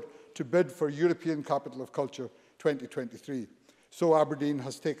springboard to bid for European Capital of Culture 2023, so Aberdeen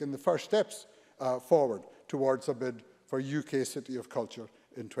has taken the first steps forward towards a bid for UK City of Culture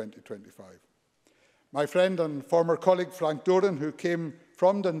in 2025. My friend and former colleague Frank Doran, who came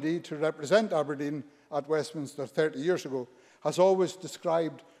from Dundee to represent Aberdeen at Westminster 30 years ago, has always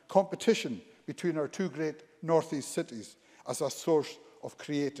described competition between our two great northeast cities as a source of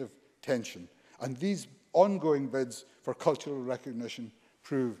creative tension. And these ongoing bids for cultural recognition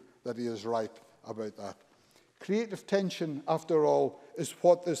prove that he is right about that. Creative tension, after all, is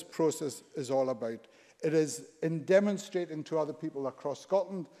what this process is all about. It is in demonstrating to other people across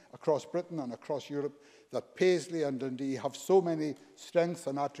Scotland, across Britain and across Europe that Paisley and Dundee have so many strengths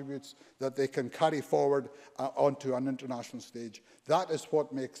and attributes that they can carry forward onto an international stage. That is what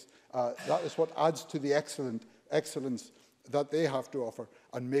adds to the excellence that they have to offer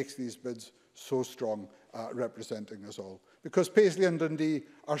and makes these bids so strong, representing us all. Because Paisley and Dundee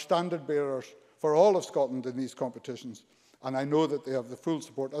are standard bearers for all of Scotland in these competitions, and I know that they have the full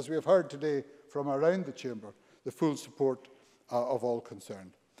support, as we have heard today from around the Chamber, the full support of all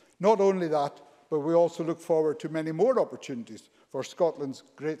concerned. Not only that, but we also look forward to many more opportunities for Scotland's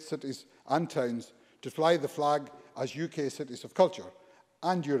great cities and towns to fly the flag as UK cities of culture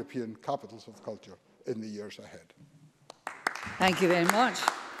and European capitals of culture in the years ahead. Thank you very much.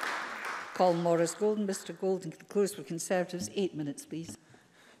 Colin Morris Golden. Mr Golden, close for Conservatives. 8 minutes, please.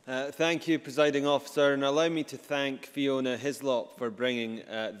 Thank you, Presiding Officer, and allow me to thank Fiona Hyslop for bringing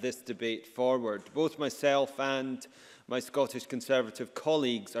this debate forward. Both myself and my Scottish Conservative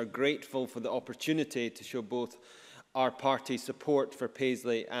colleagues are grateful for the opportunity to show both our party support for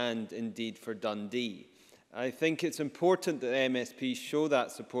Paisley and indeed for Dundee. I think it's important that MSPs show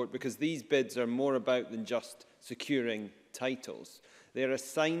that support because these bids are more about than just securing titles. They are a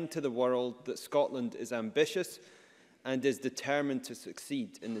sign to the world that Scotland is ambitious and is determined to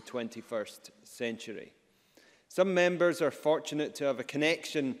succeed in the 21st century. Some members are fortunate to have a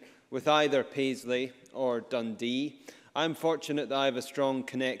connection with either Paisley or Dundee. I'm fortunate that I have a strong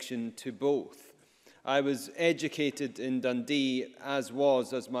connection to both. I was educated in Dundee, as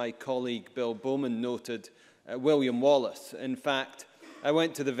my colleague Bill Bowman noted, William Wallace. In fact, I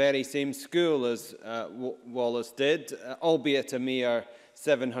went to the very same school as Wallace did, albeit a mere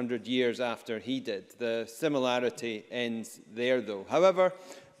 700 years after he did. The similarity ends there, though. However,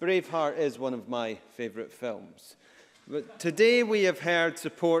 Braveheart is one of my favourite films. But today we have heard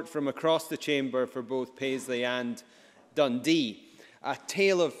support from across the Chamber for both Paisley and Dundee. A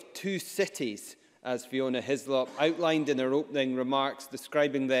tale of two cities, as Fiona Hyslop outlined in her opening remarks,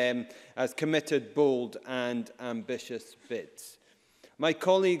 describing them as committed, bold and ambitious bids. My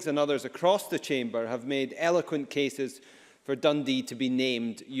colleagues and others across the Chamber have made eloquent cases for Dundee to be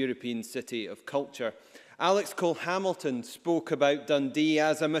named European City of Culture. Alex Cole-Hamilton spoke about Dundee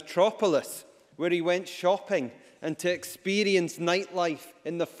as a metropolis where he went shopping and to experience nightlife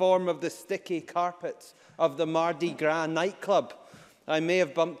in the form of the sticky carpets of the Mardi Gras nightclub. I may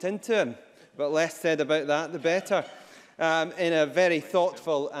have bumped into him, but less said about that the better, in a very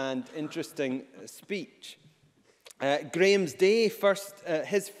thoughtful and interesting speech. Graham's Day,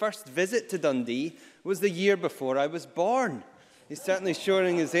 his first visit to Dundee was the year before I was born. He's certainly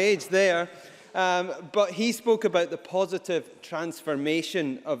showing his age there. But he spoke about the positive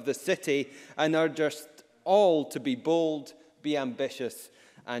transformation of the city and urged us all to be bold, be ambitious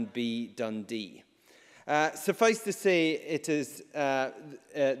and be Dundee. Suffice to say, it is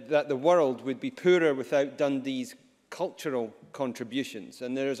that the world would be poorer without Dundee's cultural contributions,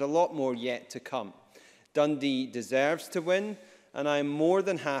 and there is a lot more yet to come. Dundee deserves to win, and I am more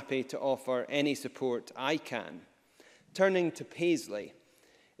than happy to offer any support I can. Turning to Paisley,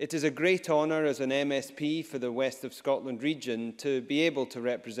 it is a great honour as an MSP for the West of Scotland region to be able to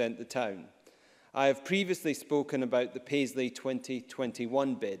represent the town. I have previously spoken about the Paisley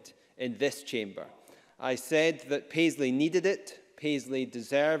 2021 bid in this chamber. I said that Paisley needed it, Paisley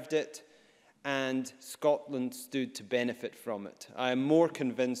deserved it, and Scotland stood to benefit from it. I am more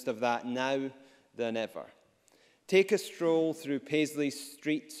convinced of that now than ever. Take a stroll through Paisley's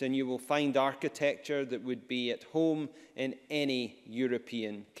streets and you will find architecture that would be at home in any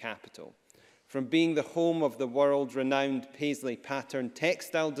European capital. From being the home of the world-renowned Paisley pattern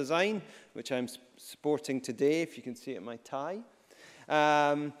textile design, which I'm sporting today, if you can see it in my tie,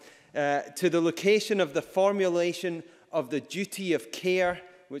 to the location of the formulation of the duty of care,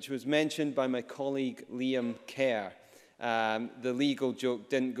 which was mentioned by my colleague Liam Kerr. The legal joke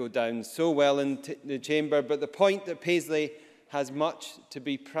didn't go down so well in the chamber, but the point that Paisley has much to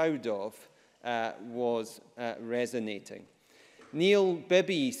be proud of was resonating. Neil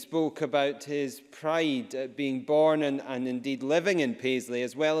Bibby spoke about his pride at being born and indeed living in Paisley,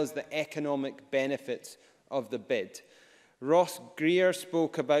 as well as the economic benefits of the bid. Ross Greer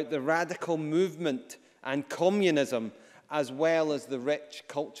spoke about the radical movement and communism, as well as the rich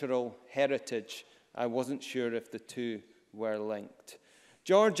cultural heritage. I wasn't sure if the two were linked.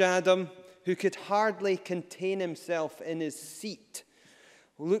 George Adam, who could hardly contain himself in his seat,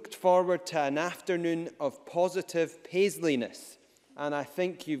 looked forward to an afternoon of positive Paisleyness. And I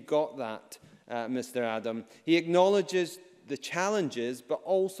think you've got that, Mr. Adam. He acknowledges the challenges, but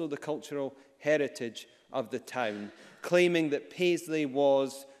also the cultural heritage of the town, claiming that Paisley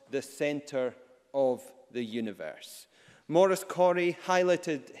was the centre of the universe. Maurice Corrie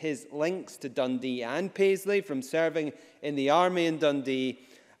highlighted his links to Dundee and Paisley from serving in the army in Dundee,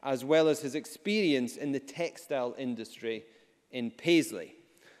 as well as his experience in the textile industry in Paisley.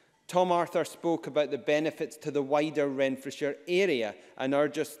 Tom Arthur spoke about the benefits to the wider Renfrewshire area and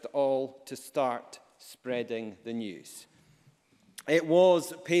urged us all to start spreading the news. It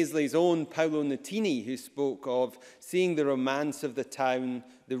was Paisley's own Paolo Nutini who spoke of seeing the romance of the town,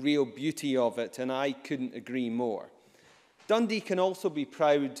 the real beauty of it, and I couldn't agree more. Dundee can also be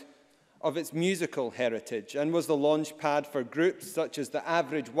proud of its musical heritage and was the launch pad for groups such as the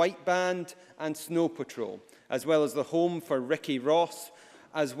Average White Band and Snow Patrol, as well as the home for Ricky Ross,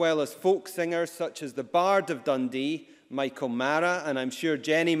 as well as folk singers such as the Bard of Dundee, Michael Mara, and I'm sure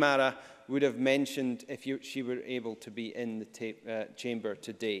Jenny Mara would have mentioned if she were able to be in the chamber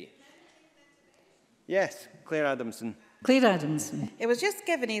today. Yes, Claire Adamson. Claire Adamson. It was just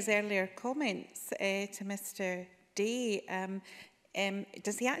given his earlier comments to Mr. Day.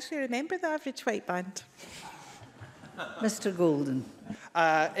 Does he actually remember the Average White Band? Mr. Golden.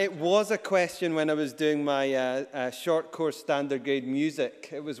 It was a question when I was doing my short course standard grade music.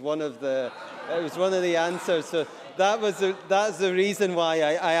 It was one of the answers. So that's the reason why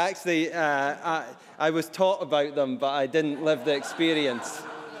I actually I was taught about them, but I didn't live the experience.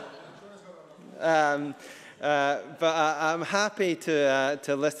 But I'm happy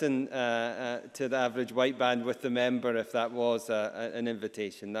to listen to the Average White Band with the member if that was an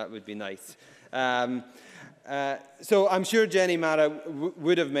invitation. That would be nice. So I'm sure Jenny Mara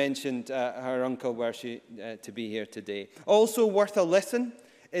would have mentioned her uncle were she to be here today. Also worth a listen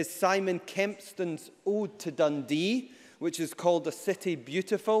is Simon Kempston's Ode to Dundee, which is called A City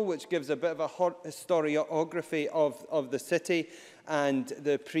Beautiful, which gives a bit of a historiography of the city and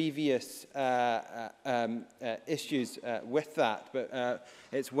the previous issues with that. But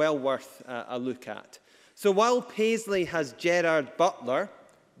it's well worth a look at. So while Paisley has Gerard Butler,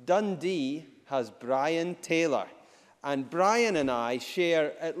 Dundee has Brian Taylor. And Brian and I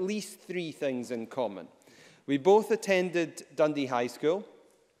share at least 3 things in common. We both attended Dundee High School.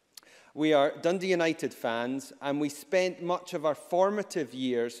 We are Dundee United fans, and we spent much of our formative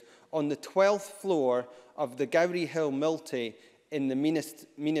years on the 12th floor of the Gowrie Hill Multi in the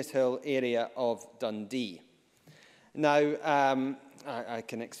Menis Hill area of Dundee. Now, I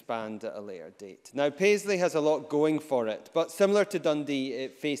can expand at a later date. Now, Paisley has a lot going for it, but similar to Dundee,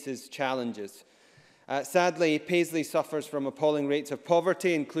 it faces challenges. Sadly, Paisley suffers from appalling rates of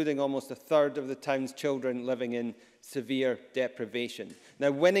poverty, including almost a third of the town's children living in severe deprivation.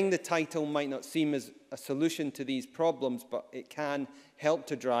 Now, winning the title might not seem as a solution to these problems, but it can help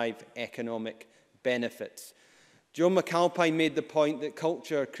to drive economic benefits. Joe McAlpine made the point that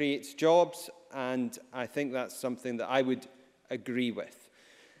culture creates jobs, and I think that's something that I would agree with.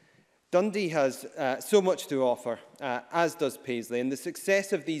 Dundee has so much to offer, as does Paisley, and the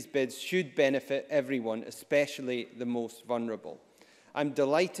success of these bids should benefit everyone, especially the most vulnerable. I'm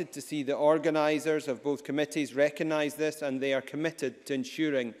delighted to see the organisers of both committees recognise this, and they are committed to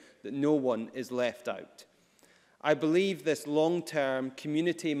ensuring that no one is left out. I believe this long-term,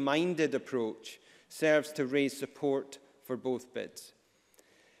 community-minded approach serves to raise support for both bids.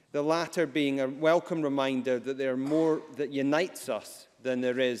 The latter being a welcome reminder that there are more that unites us than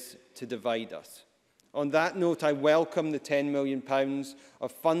there is to divide us. On that note, I welcome the £10 million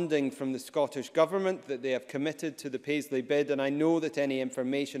of funding from the Scottish Government that they have committed to the Paisley bid, and I know that any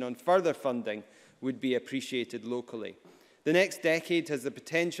information on further funding would be appreciated locally. The next decade has the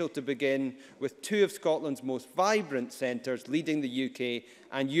potential to begin with two of Scotland's most vibrant centres leading the UK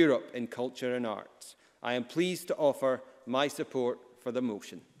and Europe in culture and arts. I am pleased to offer my support for the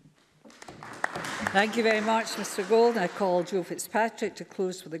motion. Thank you very much, Mr Gold. I call Joe Fitzpatrick to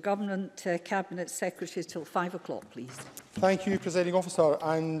close for the Government Cabinet Secretary till 5 o'clock, please. Thank you, Presiding Officer.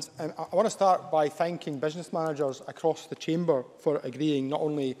 And I want to start by thanking business managers across the Chamber for agreeing not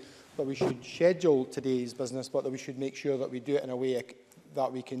only that we should schedule today's business, but that we should make sure that we do it in a way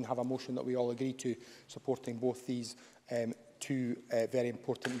that we can have a motion that we all agree to, supporting both these two very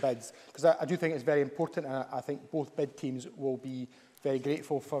important bids. Because I do think it's very important, and I think both bid teams will be very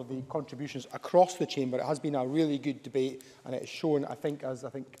grateful for the contributions across the Chamber. It has been a really good debate, and it has shown, I think, as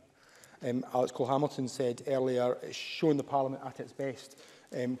Alex Cole-Hamilton said earlier, it's shown the Parliament at its best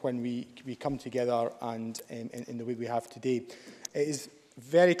when we come together and in the way we have today. It is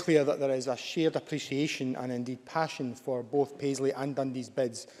very clear that there is a shared appreciation and indeed passion for both Paisley and Dundee's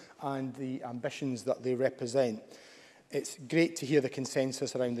bids and the ambitions that they represent. It's great to hear the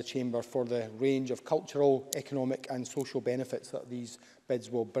consensus around the Chamber for the range of cultural, economic and social benefits that these bids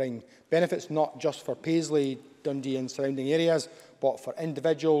will bring. Benefits not just for Paisley, Dundee and surrounding areas, but for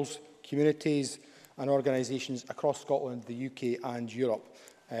individuals, communities and organisations across Scotland, the UK and Europe.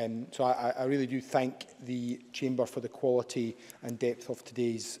 So I really do thank the Chamber for the quality and depth of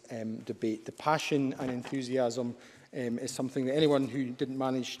today's debate. The passion and enthusiasm is something that anyone who didn't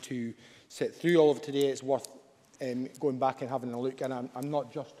manage to sit through all of today, it's worth going back and having a look. And I'm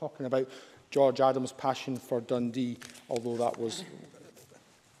not just talking about George Adams' passion for Dundee, although that was...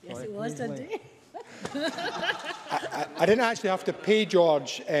 Yes, it was Dundee. I didn't actually have to pay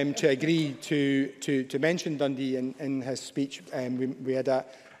George to agree to mention Dundee in his speech. We had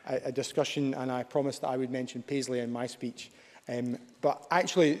a discussion, and I promised that I would mention Paisley in my speech. But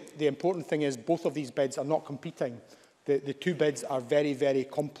actually, the important thing is both of these bids are not competing. The two bids are very, very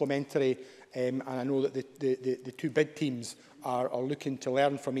complementary, and I know that the two bid teams are looking to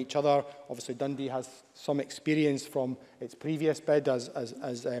learn from each other. Obviously, Dundee has some experience from its previous bid, as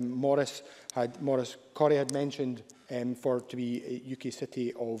Maurice Corrie had mentioned, to be UK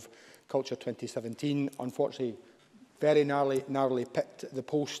City of Culture 2017. Unfortunately, very narrowly picked the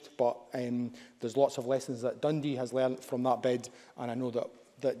post, but there's lots of lessons that Dundee has learned from that bid, and I know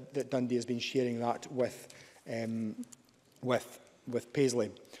that Dundee has been sharing that with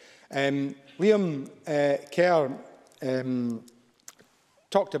Paisley. Liam Kerr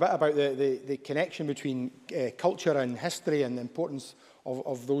talked a bit about the connection between culture and history and the importance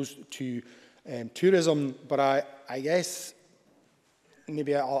of those to tourism, but I guess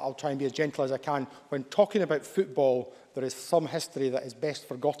maybe I'll try and be as gentle as I can. When talking about football, there is some history that is best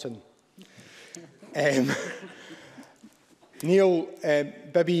forgotten. Neil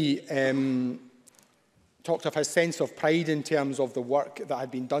Bibby talked of his sense of pride in terms of the work that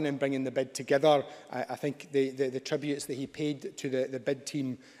had been done in bringing the bid together. I think the tributes that he paid to the bid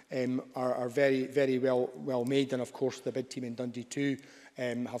team are very, very well made, and of course the bid team in Dundee too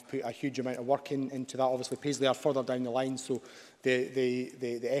have put a huge amount of work into that. Obviously Paisley are further down the line, so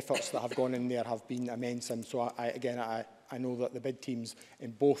the efforts that have gone in there have been immense, and so I know that the bid teams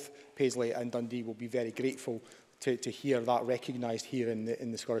in both Paisley and Dundee will be very grateful to hear that recognised here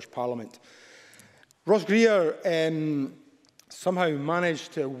in the Scottish Parliament. Ross Greer somehow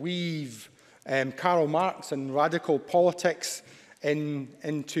managed to weave Karl Marx and radical politics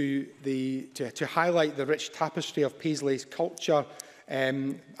into to highlight the rich tapestry of Paisley's culture,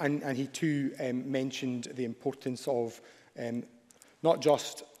 and he too mentioned the importance of not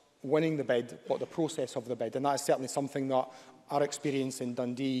just winning the bid, but the process of the bid, and that is certainly something that our experience in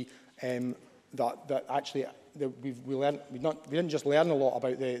Dundee that actually. We didn't just learn a lot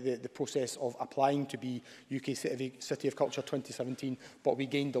about the process of applying to be UK City of Culture 2017, but we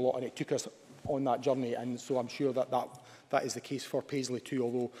gained a lot, and it took us on that journey, and so I'm sure that is the case for Paisley too,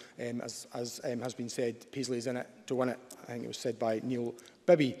 although as has been said, Paisley is in it to win it. I think it was said by Neil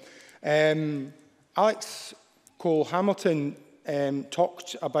Bibby. Alex Cole-Hamilton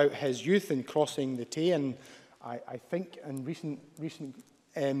talked about his youth and crossing the Tay, and I think in recent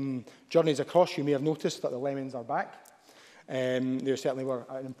journeys across, you may have noticed that the lemons are back. They certainly were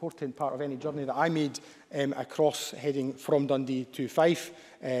an important part of any journey that I made across, heading from Dundee to Fife.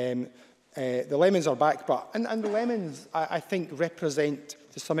 The lemons are back, and the lemons, I think, represent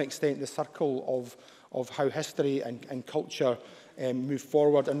to some extent the circle of how history and culture move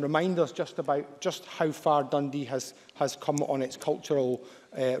forward, and remind us just how far Dundee has come on its cultural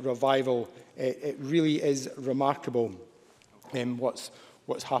revival. It really is remarkable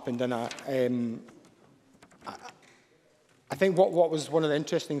what's happened in it. I think what was one of the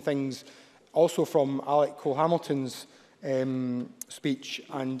interesting things also from Alec Cole-Hamilton's speech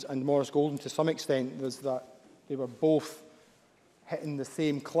and Maurice Golden to some extent was that they were both hitting the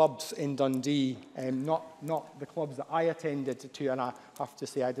same clubs in Dundee, not the clubs that I attended to, and I have to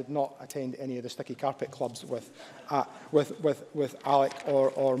say I did not attend any of the sticky carpet clubs with Alec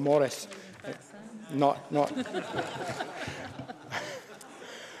or Maurice. Not.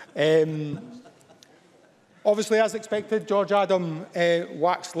 Obviously, as expected, George Adam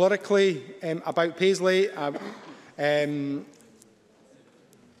waxed lyrically about Paisley.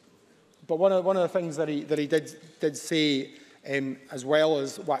 But one of the things that he did say, as well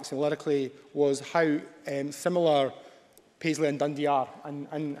as waxing lyrically, was how similar Paisley and Dundee are,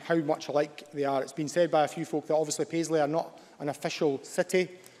 and how much alike they are. It's been said by a few folk that obviously Paisley are not an official city,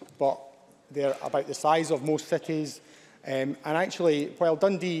 but they're about the size of most cities. And actually, while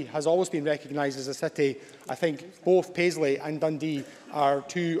Dundee has always been recognised as a city, I think both Paisley and Dundee are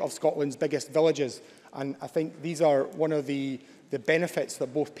two of Scotland's biggest villages. And I think these are one of the benefits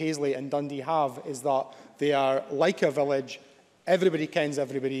that both Paisley and Dundee have, is that they are like a village, everybody kens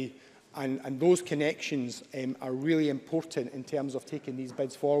everybody, and those connections are really important in terms of taking these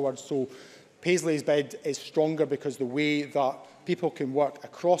bids forward. So Paisley's bid is stronger because the way that people can work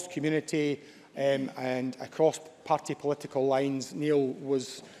across community and across party political lines. Neil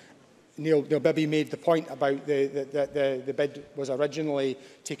Bibby made the point about the bid was originally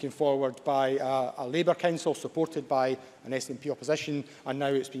taken forward by a Labour council supported by an SNP opposition, and now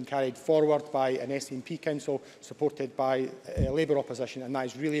it's been carried forward by an SNP council supported by Labour opposition, and that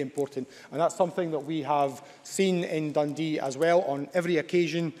is really important. And that's something that we have seen in Dundee as well on every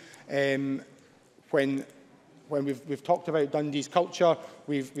occasion when we've talked about Dundee's culture.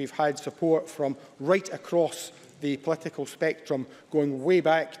 We've had support from right across the political spectrum, going way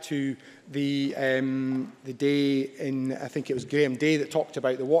back to the day in, I think it was Graham Day that talked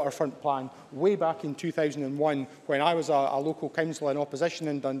about the waterfront plan, way back in 2001, when I was a local councillor in opposition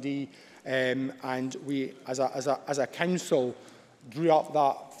in Dundee, and we, as a council, drew up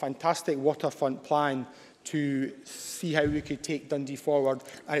that fantastic waterfront plan to see how we could take Dundee forward.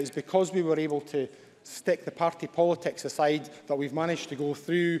 And it's because we were able to stick the party politics aside that we've managed to go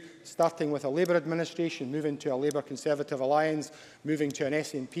through, starting with a Labour administration, moving to a Labour Conservative alliance, moving to an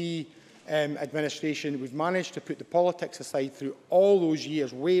SNP administration. We've managed to put the politics aside through all those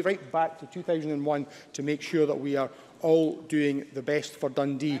years, way right back to 2001, to make sure that we are all doing the best for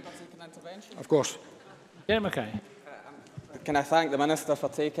Dundee. Of course. Yeah, Mackay. Can I thank the Minister for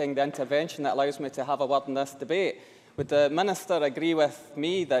taking the intervention that allows me to have a word in this debate? Would the Minister agree with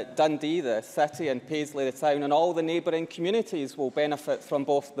me that Dundee, the city, and Paisley, the town, and all the neighbouring communities will benefit from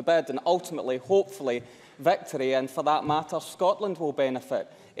both the bid and ultimately, hopefully, victory, and for that matter, Scotland will benefit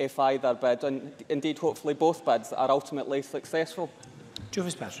if either bid, and indeed, hopefully, both bids are ultimately successful? I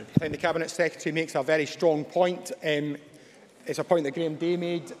think the Cabinet Secretary makes a very strong point. It's a point that Graham Day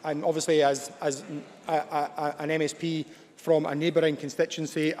made, and obviously as an MSP from a neighbouring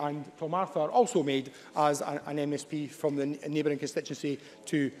constituency, and Tom Arthur also made as an MSP from the neighbouring constituency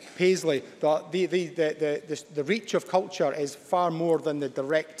to Paisley, that the reach of culture is far more than the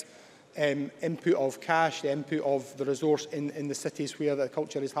direct input of cash, the input of the resource in the cities where the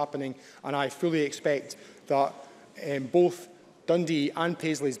culture is happening. And I fully expect that both Dundee and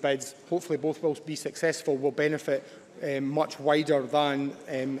Paisley's bids, hopefully both will be successful, will benefit much wider than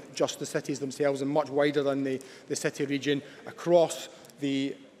just the cities themselves, and much wider than the city region, across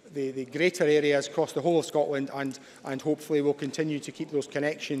the greater areas, across the whole of Scotland, and hopefully will continue to keep those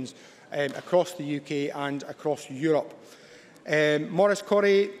connections across the UK and across Europe. Maurice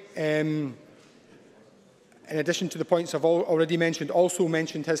Corrie, in addition to the points I've already mentioned, also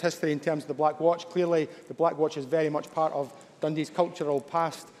mentioned his history in terms of the Black Watch. Clearly, the Black Watch is very much part of Dundee's cultural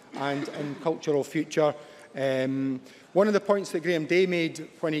past and cultural future. One of the points that Graham Day made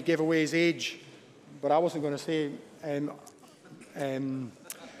when he gave away his age, but I wasn't going to say,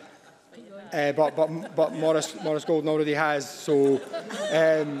 but Maurice Golden already has. So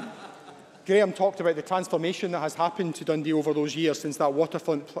Graham talked about the transformation that has happened to Dundee over those years since that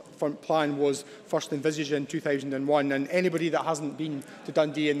waterfront plan was first envisaged in 2001. And anybody that hasn't been to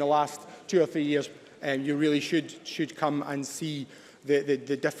Dundee in the last 2 or 3 years, you really should come and see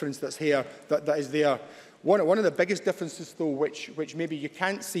the difference that's here, that is there. One of the biggest differences, though, which maybe you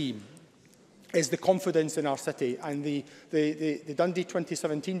can't see, is the confidence in our city. And the Dundee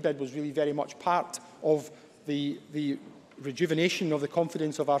 2017 bid was really very much part of the rejuvenation of the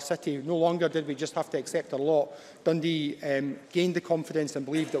confidence of our city. No longer did we just have to accept a lot. Dundee gained the confidence and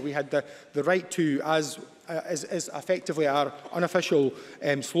believed that we had the right to, as effectively our unofficial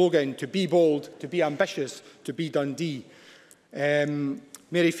slogan, to be bold, to be ambitious, to be Dundee.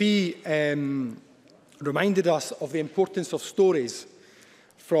 Mary Fee reminded us of the importance of stories,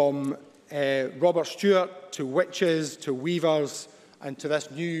 from Robert Stewart to witches to weavers and to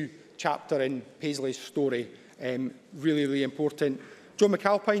this new chapter in Paisley's story. Really, really important. Jo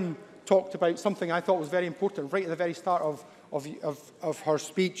McAlpine talked about something I thought was very important right at the very start of her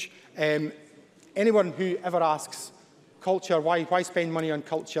speech. Anyone who ever asks culture, why spend money on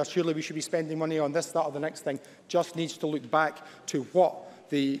culture? Surely we should be spending money on this, that or the next thing, just needs to look back to what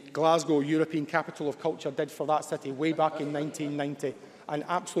the Glasgow European Capital of Culture did for that city way back in 1990. An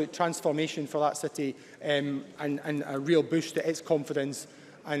absolute transformation for that city and a real boost to its confidence.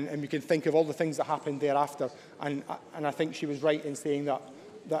 And we can think of all the things that happened thereafter. And I think she was right in saying that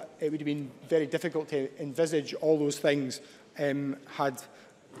it would have been very difficult to envisage all those things had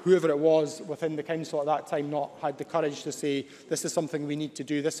whoever it was within the council at that time not had the courage to say, this is something we need to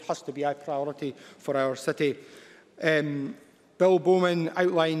do, this has to be a priority for our city. Bill Bowman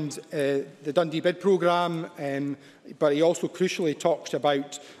outlined the Dundee bid programme, but he also crucially talked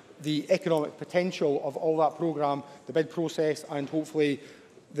about the economic potential of all that programme, the bid process, and hopefully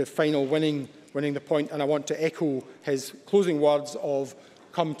the final winning the point. And I want to echo his closing words of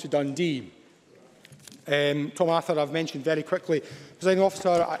come to Dundee. Tom Arthur, I've mentioned very quickly. Presiding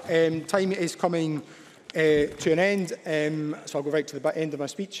Officer, time is coming to an end, so I'll go right to the end of my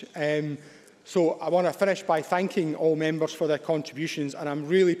speech. So I want to finish by thanking all members for their contributions, and I'm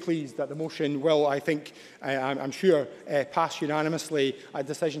really pleased that the motion will, I think, I'm sure, pass unanimously at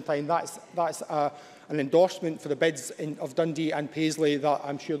decision time. That's an endorsement for the bids of Dundee and Paisley that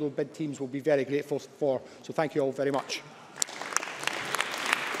I'm sure those bid teams will be very grateful for. So thank you all very much.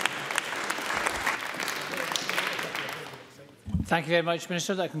 Thank you very much,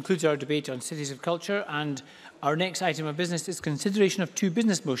 Minister. That concludes our debate on Cities of Culture, and our next item of business is consideration of 2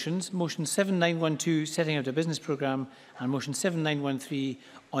 business motions, Motion 7912, setting out a business programme, and Motion 7913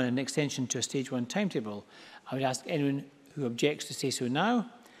 on an extension to a Stage 1 timetable. I would ask anyone who objects to say so now,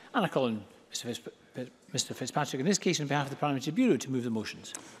 and I call on Mr Fitzpatrick, in this case on behalf of the Parliamentary Bureau, to move the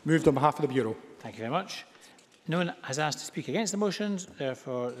motions. Moved on behalf of the Bureau. Thank you very much. No one has asked to speak against the motions,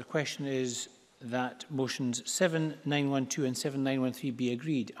 therefore the question is that motions 7912 and 7913 be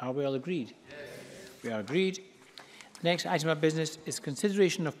agreed. Are we all agreed? Yes. We are agreed. The next item of business is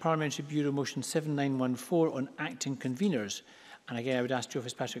consideration of Parliamentary Bureau Motion 7914 on acting conveners. And again, I would ask Joe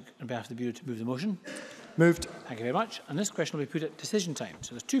Fitzpatrick on behalf of the Bureau to move the motion. Moved. Thank you very much. And this question will be put at decision time.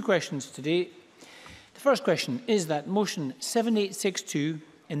 So there's 2 questions today. The first question is that motion 7862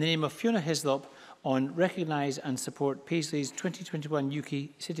 in the name of Fiona Hyslop on recognise and support Paisley's 2021 UK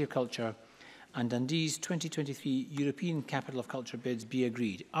City of Culture and Dundee's 2023 European Capital of Culture bids be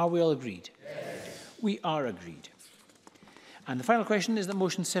agreed. Are we all agreed? Yes. We are agreed. And the final question is that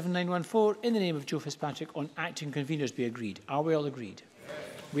motion 7914 in the name of Joe Fitzpatrick on acting conveners be agreed. Are we all agreed? Yes.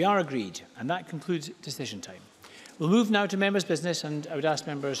 We are agreed. And that concludes decision time. We'll move now to members' business, and I would ask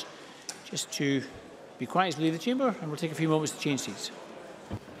members just to be quiet as we leave the chamber, and we'll take a few moments to change seats.